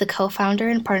am the co-founder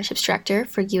and partnerships director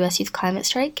for U.S. Youth Climate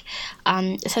Strike.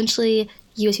 Essentially,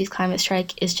 U.S. Youth Climate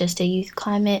Strike is just a youth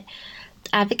climate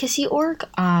advocacy org.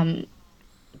 I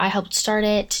helped start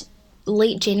it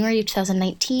late January of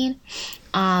 2019.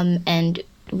 And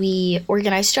we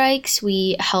organized strikes.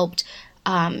 We helped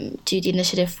do the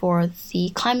initiative for the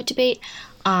climate debate,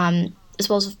 as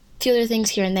well as a few other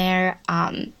things here and there.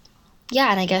 And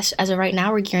I guess as of right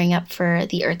now, we're gearing up for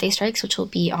the Earth Day strikes, which will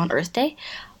be on Earth Day.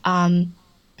 I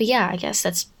guess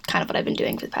that's kind of what I've been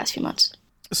doing for the past few months.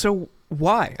 So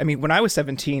why? I mean, when I was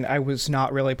 17, I was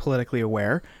not really politically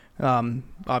aware.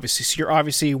 Obviously, so you're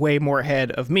obviously way more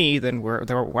ahead of me than where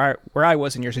I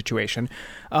was in your situation.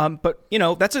 But you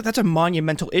know, that's a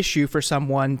monumental issue for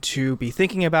someone to be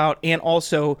thinking about and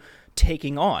also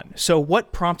taking on. So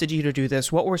what prompted you to do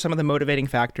this? What were some of the motivating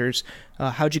factors?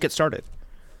 How'd you get started?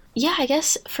 Yeah, I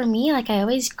guess for me, like, I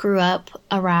always grew up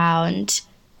around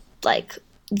like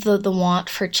the want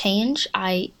for change.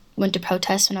 I went to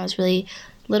protests when I was really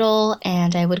little,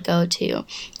 and I would go to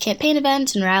campaign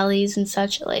events and rallies and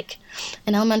such like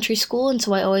in elementary school, and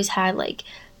so I always had like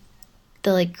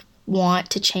the want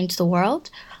to change the world,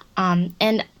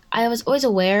 and I was always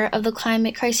aware of the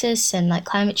climate crisis and like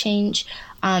climate change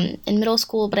in middle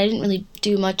school, but I didn't really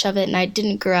do much of it, and I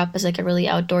didn't grow up as like a really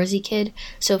outdoorsy kid,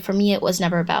 so for me it was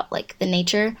never about like the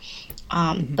nature.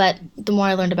 But the more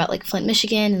I learned about like Flint,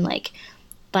 Michigan, and like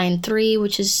Line 3,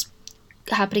 which is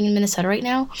happening in Minnesota right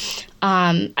now,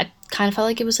 I kind of felt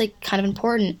like it was like kind of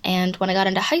important. And when I got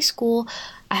into high school,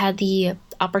 I had the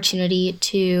opportunity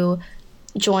to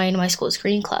join my school's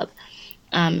green club.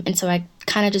 And so I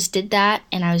kind of just did that,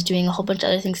 and I was doing a whole bunch of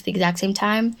other things at the exact same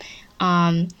time.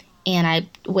 And I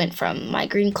went from my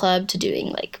green club to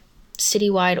doing like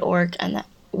citywide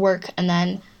work, and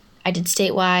then I did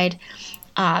statewide.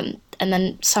 And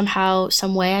then somehow,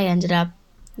 some way, I ended up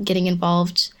getting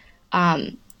involved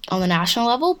on the national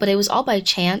level, but it was all by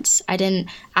chance. I didn't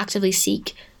actively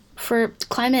seek for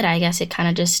climate. I guess it kind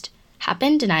of just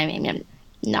happened, and I'm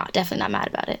definitely not mad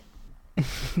about it.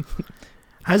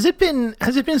 Has it been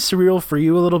surreal for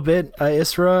you a little bit,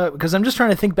 Isra? Because I'm just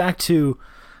trying to think back to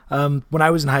when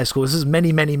I was in high school. This is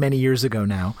many, many, many years ago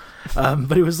now.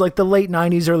 But it was like the late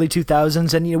 90s, early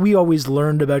 2000s. And, we always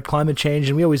learned about climate change,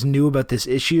 and we always knew about this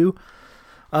issue.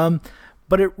 But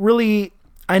it really,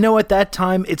 I know at that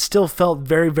time, it still felt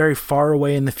very, very far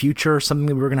away in the future, something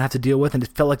that we were going to have to deal with. And it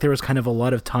felt like there was kind of a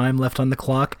lot of time left on the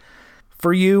clock.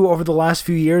 For you, over the last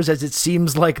few years, as it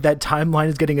seems like that timeline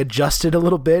is getting adjusted a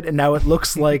little bit, and now it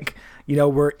looks like,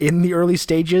 we're in the early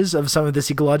stages of some of this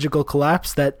ecological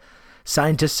collapse that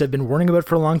scientists have been warning about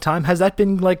for a long time. Has that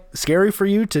been like scary for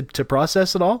you to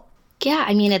process at all? Yeah,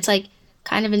 I mean, it's like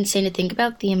kind of insane to think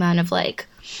about the amount of like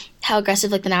how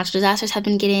aggressive like the natural disasters have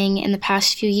been getting in the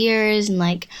past few years, and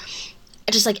like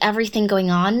just like everything going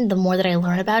on. The more that I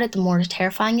learn about it, the more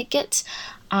terrifying it gets.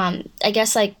 I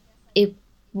guess like it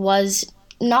was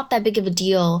not that big of a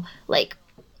deal like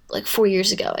 4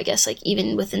 years ago. I guess like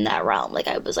even within that realm, like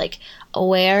I was like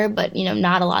aware, but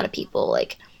not a lot of people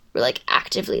like were like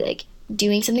actively like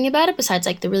doing something about it, besides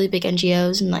like the really big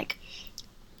NGOs and like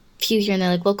few here and there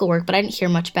like local work, but I didn't hear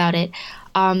much about it.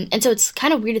 And so it's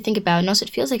kind of weird to think about, and also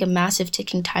it feels like a massive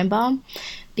ticking time bomb,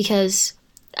 because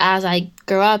as I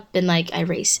grow up and like I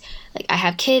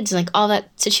have kids and like all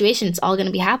that situation, it's all going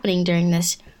to be happening during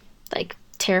this like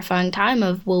terrifying time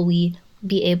of, will we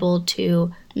be able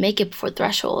to make it before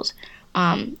threshold?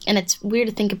 And it's weird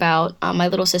to think about. My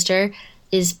little sister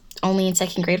is only in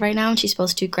second grade right now, and she's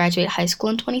supposed to graduate high school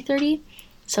in 2030.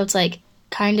 So it's like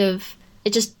kind of,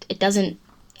 it doesn't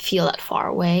feel that far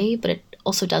away, but it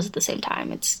also does at the same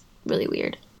time. It's really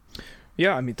weird.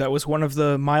 Yeah, I mean, that was one of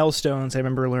the milestones I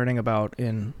remember learning about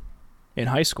in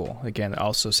high school. Again,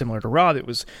 also similar to Rob, it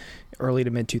was early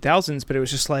to mid 2000s, but it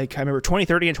was just like, I remember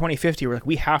 2030 and 2050 were like,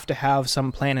 we have to have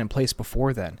some plan in place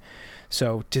before then.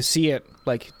 So to see it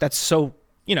like, that's so,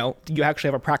 you actually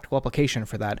have a practical application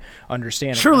for that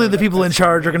understanding. Surely the people in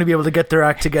charge are going to be able to get their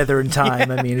act together in time.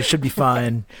 Yeah. I mean, it should be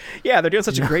fine. Yeah, they're doing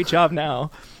such a great job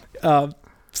now.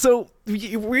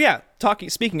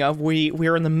 Speaking of, we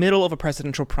are in the middle of a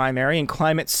presidential primary, and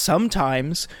climate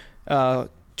sometimes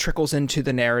trickles into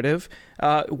the narrative.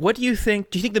 What do you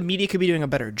think? Do you think the media could be doing a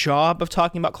better job of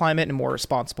talking about climate in a more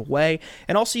responsible way?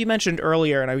 And also, you mentioned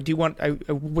earlier, and I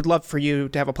would love for you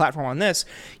to have a platform on this.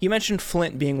 You mentioned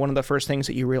Flint being one of the first things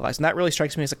that you realized, and that really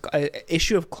strikes me as an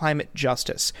issue of climate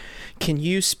justice. Can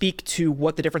you speak to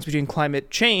what the difference between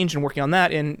climate change and working on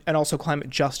that, and also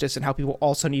climate justice, and how people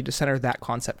also need to center that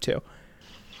concept too?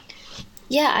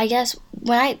 Yeah, I guess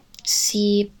when I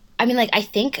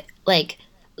think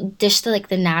just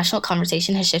the national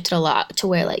conversation has shifted a lot to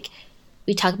where like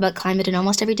we talk about climate in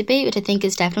almost every debate, which I think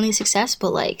is definitely a success,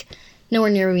 but like nowhere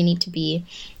near where we need to be.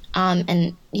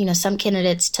 And some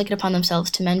candidates took it upon themselves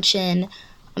to mention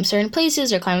certain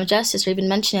places or climate justice, or even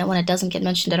mention it when it doesn't get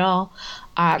mentioned at all.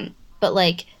 But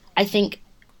like I think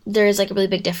there is like a really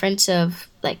big difference of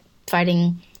like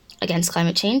fighting against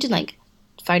climate change and like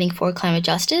fighting for climate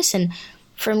justice. And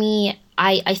for me,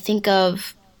 I think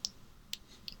of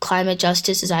climate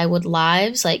justice as I would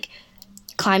lives. Like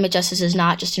climate justice is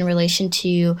not just in relation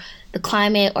to the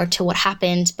climate or to what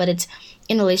happens, but it's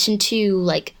in relation to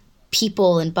like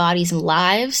people and bodies and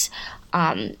lives.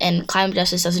 And climate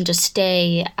justice doesn't just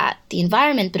stay at the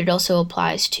environment, but it also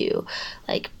applies to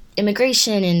like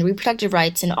immigration and reproductive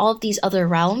rights and all of these other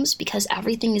realms, because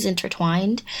everything is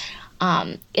intertwined.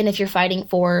 And if you're fighting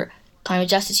for climate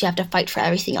justice, you have to fight for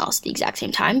everything else at the exact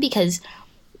same time, because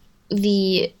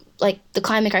the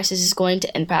climate crisis is going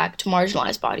to impact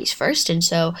marginalized bodies first. And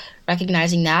so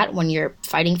recognizing that when you're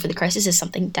fighting for the crisis is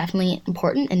something definitely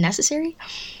important and necessary.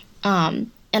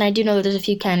 And I do know that there's a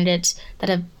few candidates that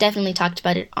have definitely talked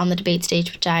about it on the debate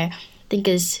stage, which I think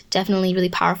is definitely really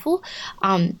powerful.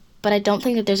 But I don't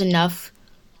think that there's enough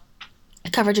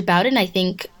coverage about it. And I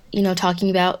think,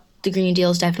 talking about the Green New Deal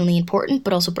is definitely important,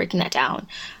 but also breaking that down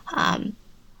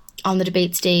on the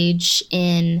debate stage,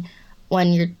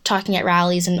 when you're talking at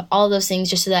rallies and all of those things,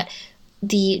 just so that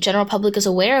the general public is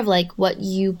aware of like what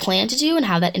you plan to do and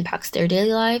how that impacts their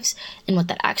daily lives and what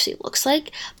that actually looks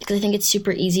like. Because I think it's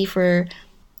super easy for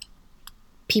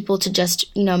people to just,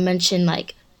 mention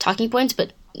like talking points,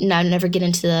 but never get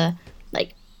into the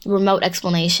like remote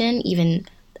explanation, even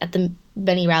at the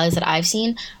many rallies that I've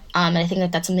seen. And I think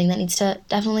that that's something that needs to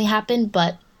definitely happen.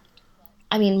 But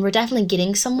I mean, we're definitely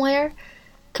getting somewhere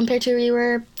compared to where we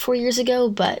were 4 years ago,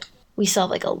 but we still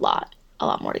have like a lot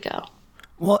more to go.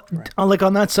 Well, like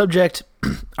on that subject,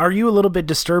 are you a little bit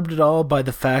disturbed at all by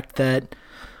the fact that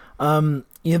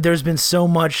there's been so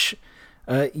much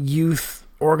youth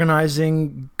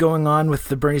organizing going on with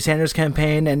the Bernie Sanders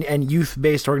campaign and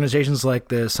youth-based organizations like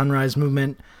the Sunrise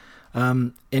Movement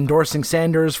endorsing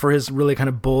Sanders for his really kind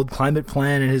of bold climate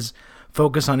plan and his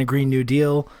focus on a Green New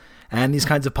Deal and these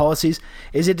kinds of policies?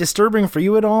 Is it disturbing for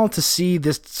you at all to see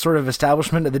this sort of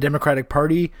establishment of the Democratic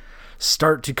Party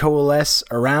start to coalesce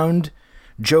around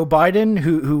Joe Biden,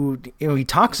 who he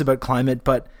talks about climate,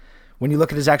 but when you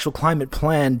look at his actual climate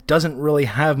plan, doesn't really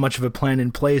have much of a plan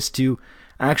in place to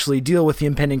actually deal with the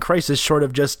impending crisis, short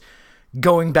of just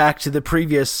going back to the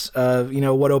previous,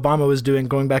 what Obama was doing,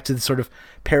 going back to the sort of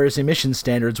Paris emission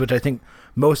standards, which I think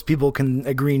most people can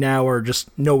agree now are just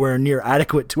nowhere near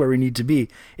adequate to where we need to be.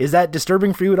 Is that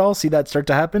disturbing for you at all? See that start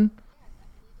to happen?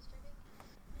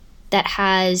 That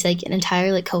has like an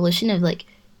entire like coalition of like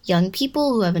young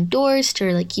people who have endorsed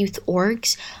or like youth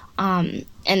orgs. And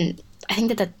I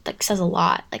think that like says a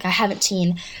lot. Like I haven't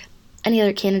seen any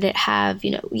other candidate have,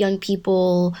 young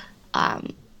people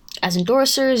as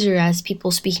endorsers or as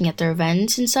people speaking at their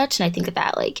events and such. And I think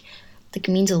that like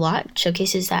means a lot. It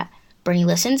showcases that Bernie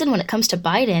listens. And when it comes to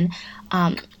Biden,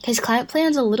 his climate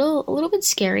plan is a little bit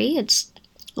scary. It's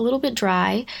a little bit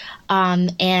dry.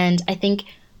 And I think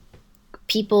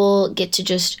people get to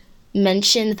just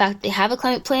mention the fact that they have a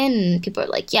climate plan and people are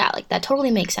like, yeah, like that totally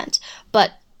makes sense.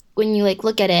 But when you like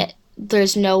look at it,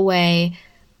 there's no way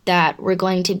that we're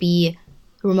going to be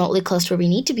remotely close to where we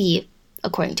need to be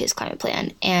according to his climate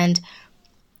plan. And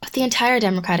with the entire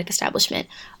Democratic establishment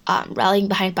rallying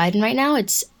behind Biden right now,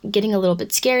 it's getting a little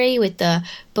bit scary with the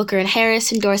Booker and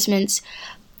Harris endorsements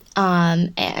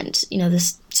and,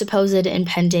 this supposed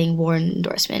impending Warren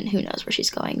endorsement. Who knows where she's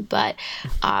going? But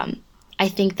I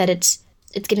think that it's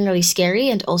getting really scary,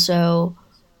 and also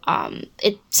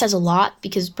it says a lot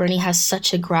because Bernie has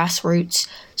such a grassroots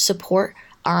support,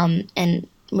 and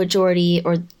majority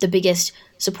or the biggest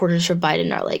supporters for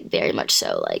Biden are like very much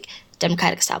so like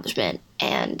Democratic establishment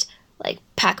and like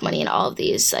PAC money and all of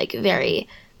these like very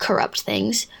corrupt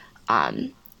things.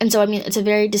 And so, I mean, it's a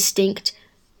very distinct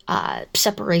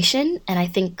separation, and I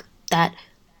think that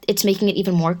it's making it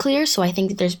even more clear. So I think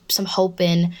that there's some hope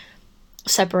in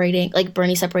separating, like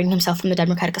Bernie separating himself from the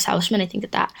Democratic establishment. I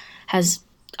think that has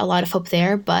a lot of hope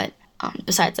there. But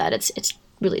besides that, it's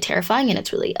really terrifying and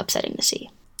it's really upsetting to see.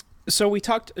 So we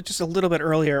talked just a little bit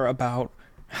earlier about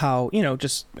how,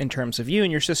 just in terms of you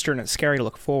and your sister, and it's scary to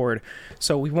look forward.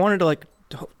 So we wanted to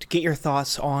get your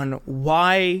thoughts on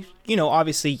why,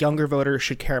 obviously younger voters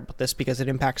should care about this because it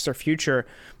impacts their future,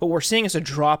 but we're seeing as a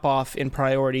drop-off in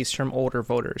priorities from older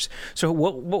voters. So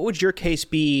what would your case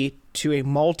be to a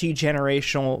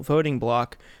multi-generational voting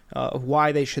bloc of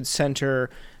why they should center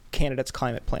candidates'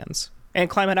 climate plans and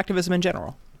climate activism in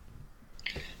general?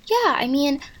 Yeah, I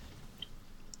mean,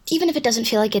 even if it doesn't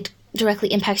feel like it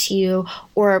directly impacts you,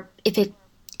 or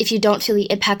if you don't feel the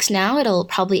impacts now, it'll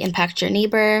probably impact your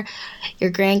neighbor,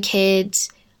 your grandkids,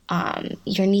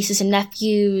 your nieces and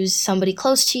nephews, somebody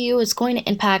close to you. It's going to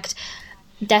impact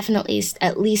definitely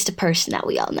at least a person that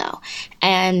we all know,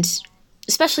 and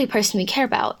especially a person we care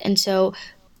about. And so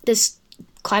this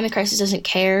climate crisis doesn't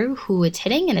care who it's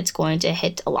hitting, and it's going to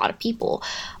hit a lot of people.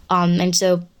 And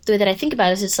so the way that I think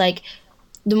about it is it's like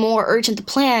the more urgent the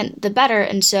plan, the better.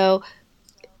 And so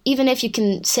even if you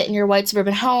can sit in your white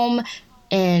suburban home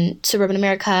in suburban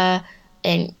America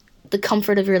and the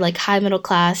comfort of your like high middle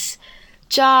class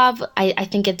job, I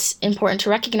think it's important to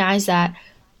recognize that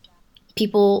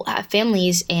people have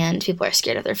families and people are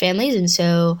scared of their families. And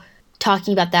so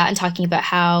talking about that and talking about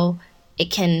how it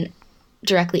can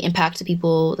directly impact the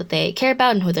people that they care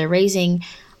about and who they're raising,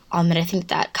 and I think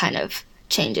that kind of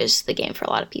changes the game for a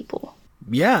lot of people.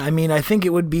 Yeah, I mean, I think it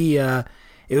would be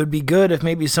good if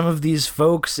maybe some of these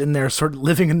folks in their sort of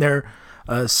living in their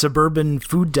suburban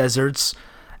food deserts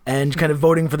and kind of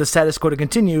voting for the status quo to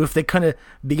continue, if they kind of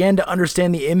began to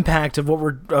understand the impact of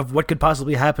what could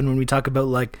possibly happen when we talk about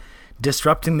like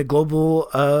disrupting the global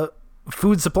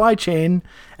food supply chain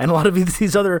and a lot of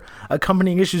these other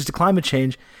accompanying issues to climate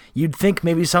change. You'd think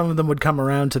maybe some of them would come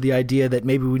around to the idea that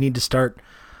maybe we need to start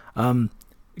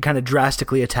kind of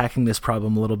drastically attacking this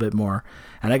problem a little bit more.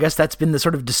 And I guess that's been the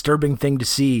sort of disturbing thing to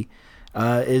see,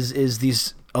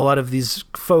 is a lot of these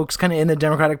folks kind of in the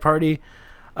Democratic Party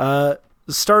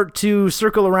start to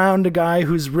circle around a guy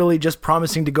who's really just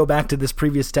promising to go back to this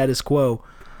previous status quo.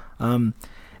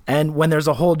 And when there's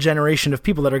a whole generation of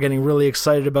people that are getting really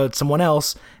excited about someone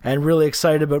else and really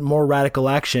excited about more radical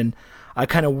action, I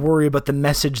kind of worry about the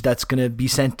message that's going to be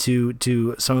sent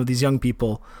to some of these young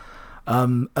people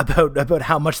about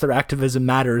how much their activism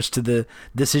matters to the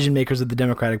decision makers of the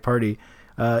Democratic Party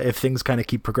if things kind of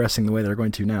keep progressing the way they're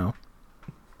going to now.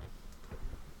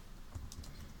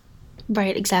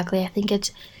 Right, exactly. I think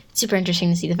it's super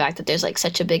interesting to see the fact that there's like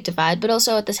such a big divide, but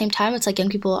also at the same time, it's like young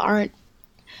people aren't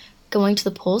going to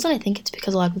the polls, and I think it's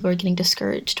because a lot of people are getting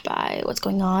discouraged by what's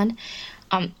going on.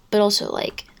 But also,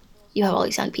 like, you have all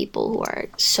these young people who are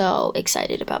so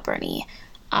excited about Bernie,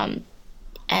 and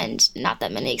not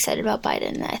that many excited about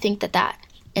Biden. And I think that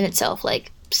in itself,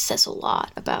 like, says a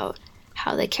lot about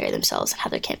how they carry themselves and how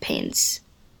their campaigns,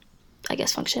 I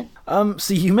guess, function.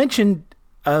 So you mentioned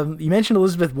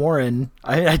Elizabeth Warren.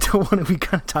 I don't want to. We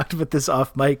kind of talked about this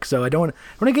off mic, so I don't want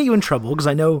to get you in trouble, because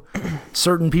I know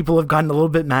certain people have gotten a little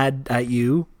bit mad at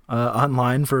you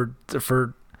online for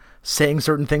saying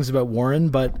certain things about Warren.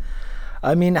 But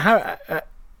I mean, how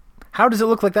does it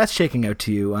look like that's shaking out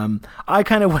to you?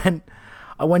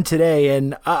 I went today,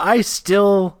 and I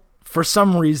still, for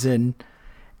some reason,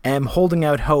 am holding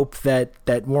out hope that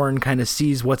Warren kind of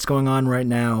sees what's going on right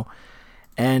now,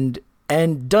 and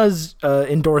does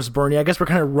endorse Bernie. I guess we're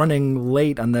kind of running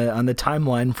late on the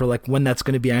timeline for like when that's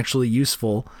going to be actually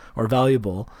useful or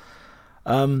valuable.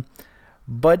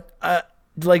 But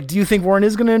do you think Warren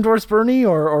is going to endorse Bernie,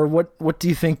 or what do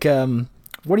you think?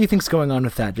 What do you think's going on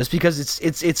with that? Just because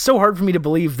it's so hard for me to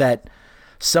believe that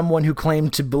someone who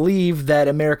claimed to believe that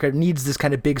America needs this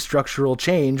kind of big structural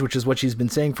change, which is what she's been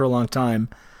saying for a long time,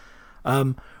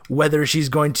 whether she's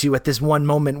going to, at this one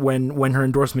moment when her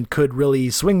endorsement could really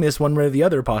swing this one way or the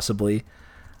other, possibly,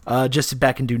 just sit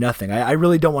back and do nothing. I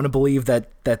really don't want to believe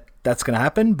that's going to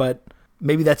happen, but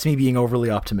maybe that's me being overly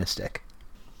optimistic.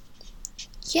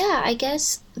 Yeah, I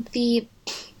guess in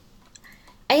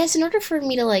order for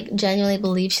me to like genuinely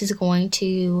believe she's going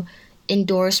to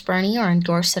endorse Bernie or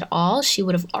endorse at all, she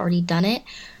would have already done it.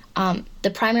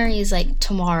 The primary is like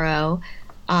tomorrow.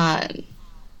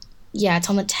 Yeah, it's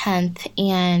on the 10th,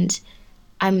 and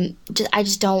I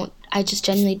just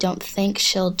genuinely don't think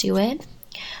she'll do it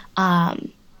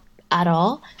at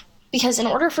all, because in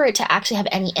order for it to actually have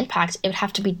any impact, it would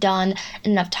have to be done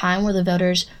in enough time where the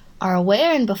voters are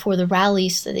aware and before the rally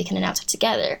so that they can announce it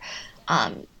together.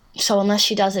 So unless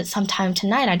she does it sometime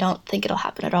tonight, I don't think it'll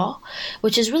happen at all,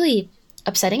 which is really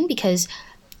upsetting, because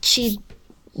she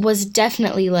was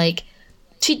definitely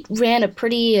she ran a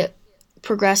pretty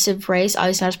progressive race,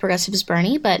 obviously not as progressive as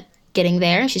Bernie, but getting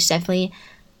there. She's definitely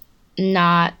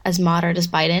not as moderate as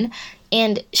Biden,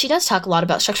 and she does talk a lot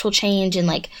about structural change and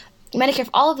Medicare,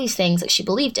 all of these things she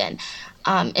believed in,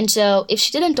 and so if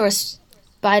she did endorse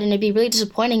Biden, it'd be really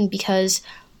disappointing, because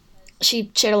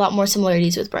she shared a lot more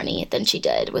similarities with Bernie than she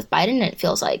did with Biden, and it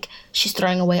feels like she's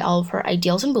throwing away all of her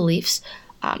ideals and beliefs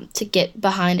to get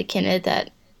behind a candidate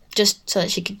that just so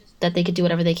that they could do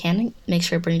whatever they can and make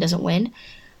sure Bernie doesn't win.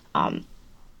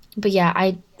 But yeah,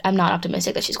 I'm not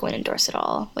optimistic that she's going to endorse it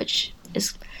all, which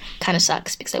is kind of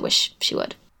sucks, because I wish she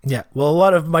would. Yeah, well, a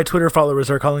lot of my Twitter followers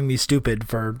are calling me stupid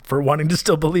for wanting to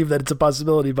still believe that it's a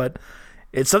possibility, but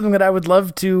it's something that I would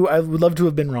love to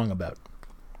have been wrong about.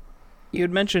 You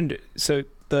had mentioned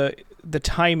the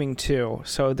timing too.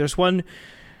 So there's one,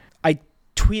 I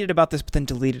tweeted about this but then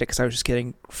deleted it because I was just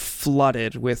getting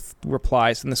flooded with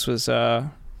replies, and this was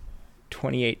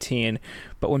 2018.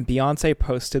 But when Beyonce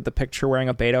posted the picture wearing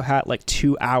a Beto hat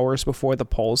 2 hours before the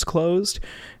polls closed,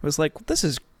 it was like, this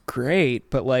is great,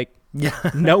 but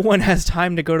no one has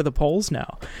time to go to the polls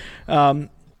now.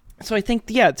 So I think,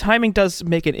 timing does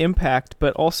make an impact,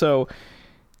 but also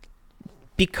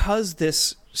because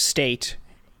this state,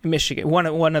 Michigan,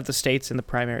 one of the states in the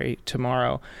primary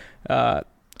tomorrow,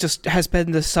 just has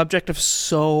been the subject of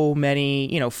so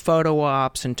many, photo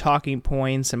ops and talking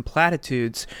points and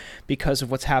platitudes because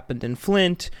of what's happened in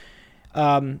Flint.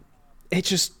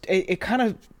 It kind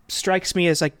of strikes me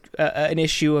as an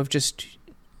issue of just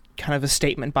kind of a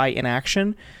statement by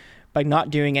inaction, by not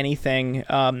doing anything.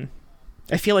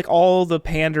 I feel like all the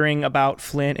pandering about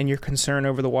Flint and your concern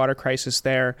over the water crisis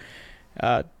there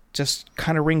just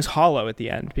kind of rings hollow at the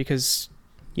end, because,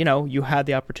 you had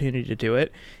the opportunity to do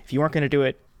it. If you weren't going to do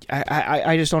it,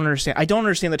 I just don't understand. I don't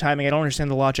understand the timing. I don't understand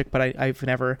the logic, but I've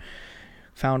never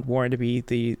found Warren to be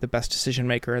the best decision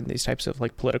maker in these types of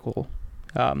political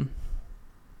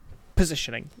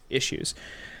positioning issues.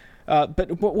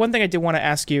 But one thing I did want to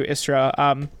ask you,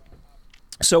 Isra,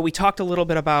 so we talked a little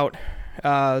bit about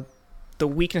the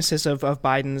weaknesses of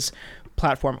Biden's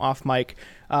platform off mic.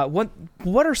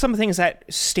 What are some of the things that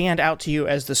stand out to you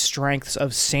as the strengths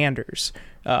of Sanders'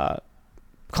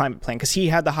 climate plan? Because he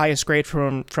had the highest grade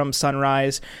from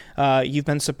Sunrise. You've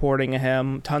been supporting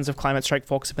him. Tons of Climate Strike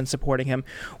folks have been supporting him.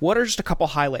 What are just a couple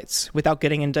highlights without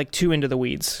getting into too into the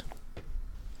weeds?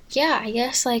 Yeah, I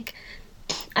guess I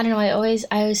don't know. I always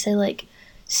say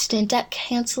student debt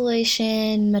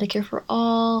cancellation, Medicare for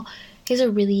all. He has a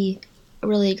really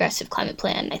aggressive climate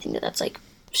plan. I think that's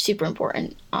super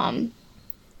important. And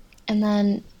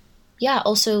then, yeah,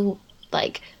 also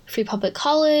free public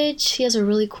college. He has a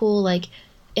really cool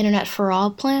internet for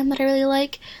all plan that I really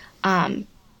like.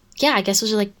 Yeah, I guess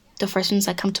those are the first ones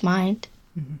that come to mind.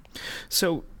 Mm-hmm.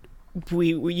 So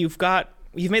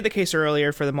you've made the case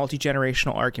earlier for the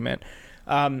multi-generational argument.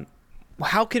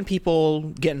 How can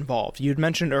people get involved? You'd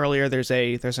mentioned earlier there's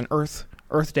an Earth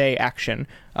Day action.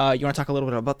 You want to talk a little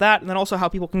bit about that, and then also how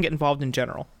people can get involved in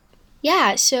general?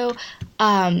 Yeah. So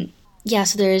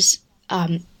there's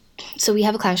so we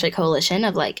have a climate strike coalition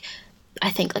of I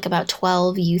think about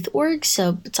 12 youth orgs.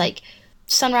 So it's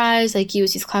Sunrise, US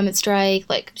Youth Climate Strike,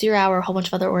 Zero Hour, a whole bunch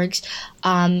of other orgs,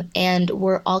 and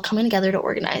we're all coming together to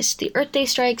organize the Earth Day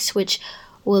strikes, which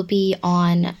will be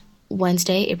on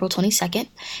Wednesday, April 22nd.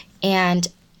 And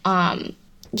so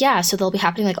they'll be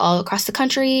happening all across the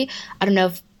country. I don't know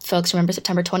if folks remember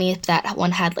September 20th. That one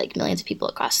had millions of people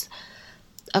across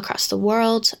the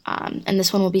world. And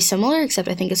this one will be similar, except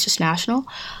I think it's just national.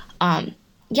 And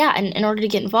in order to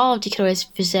get involved, you could always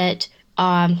visit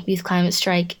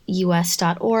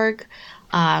youthclimatestrikeus.org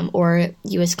or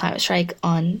US Climate Strike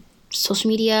on social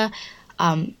media.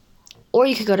 Or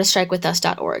you could go to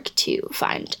strikewithus.org to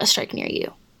find a strike near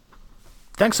you.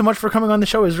 Thanks so much for coming on the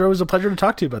show, Isra. It was a pleasure to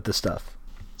talk to you about this stuff.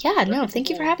 Yeah, no, thank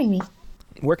you for having me.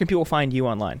 Where can people find you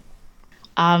online?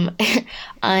 On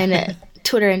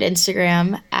Twitter and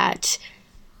Instagram at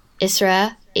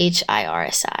Isra,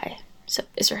 Hirsi. So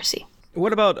Isra Hirsi.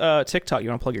 What about TikTok? You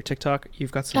want to plug your TikTok?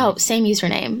 You've got some... Oh, same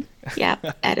username. Yeah,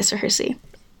 at Isra Hirsi.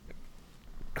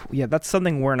 Yeah, that's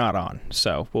something we're not on,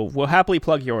 so we'll happily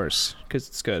plug yours because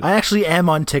it's good. I actually am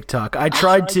on TikTok. I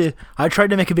tried to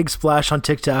make a big splash on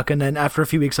TikTok, and then after a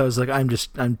few weeks, I was like, I'm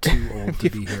too old to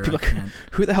be here.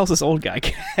 Who the hell's this old guy?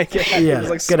 Get out of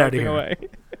here. Get out of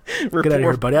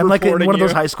here, buddy. I'm in one of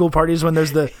those high school parties when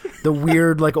there's the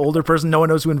weird older person. No one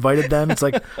knows who invited them. It's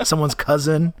someone's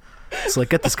cousin. It's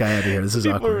get this guy out of here. This is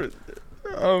awkward.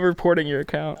 Reporting your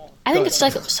account. I think it's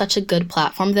such a good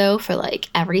platform though for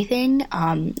everything.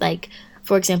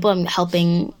 For example, I'm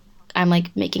making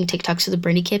TikToks for the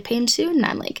Bernie campaign soon, and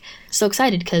I'm so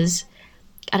excited because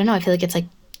I don't know, I feel it's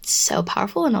so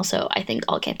powerful, and also I think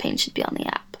all campaigns should be on the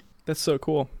app. That's so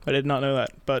cool. I did not know that,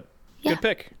 but yeah. Good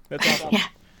pick. That's awesome. Yeah.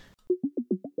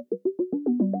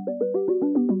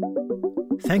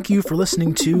 Thank you for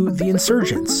listening to The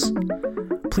Insurgents.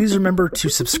 Please remember to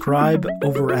subscribe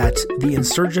over at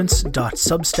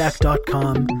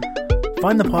theinsurgents.substack.com.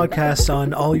 Find the podcast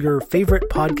on all your favorite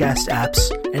podcast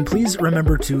apps, and please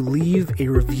remember to leave a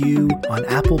review on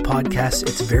Apple Podcasts.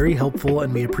 It's very helpful,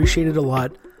 and we appreciate it a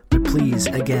lot. But please,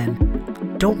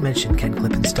 again, don't mention Ken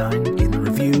Klippenstein in the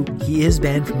review. He is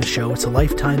banned from the show. It's a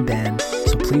lifetime ban,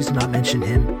 so please do not mention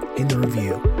him in the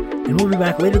review. And we'll be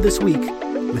back later this week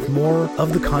with more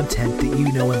of the content that you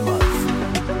know and love.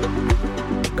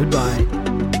 Goodbye.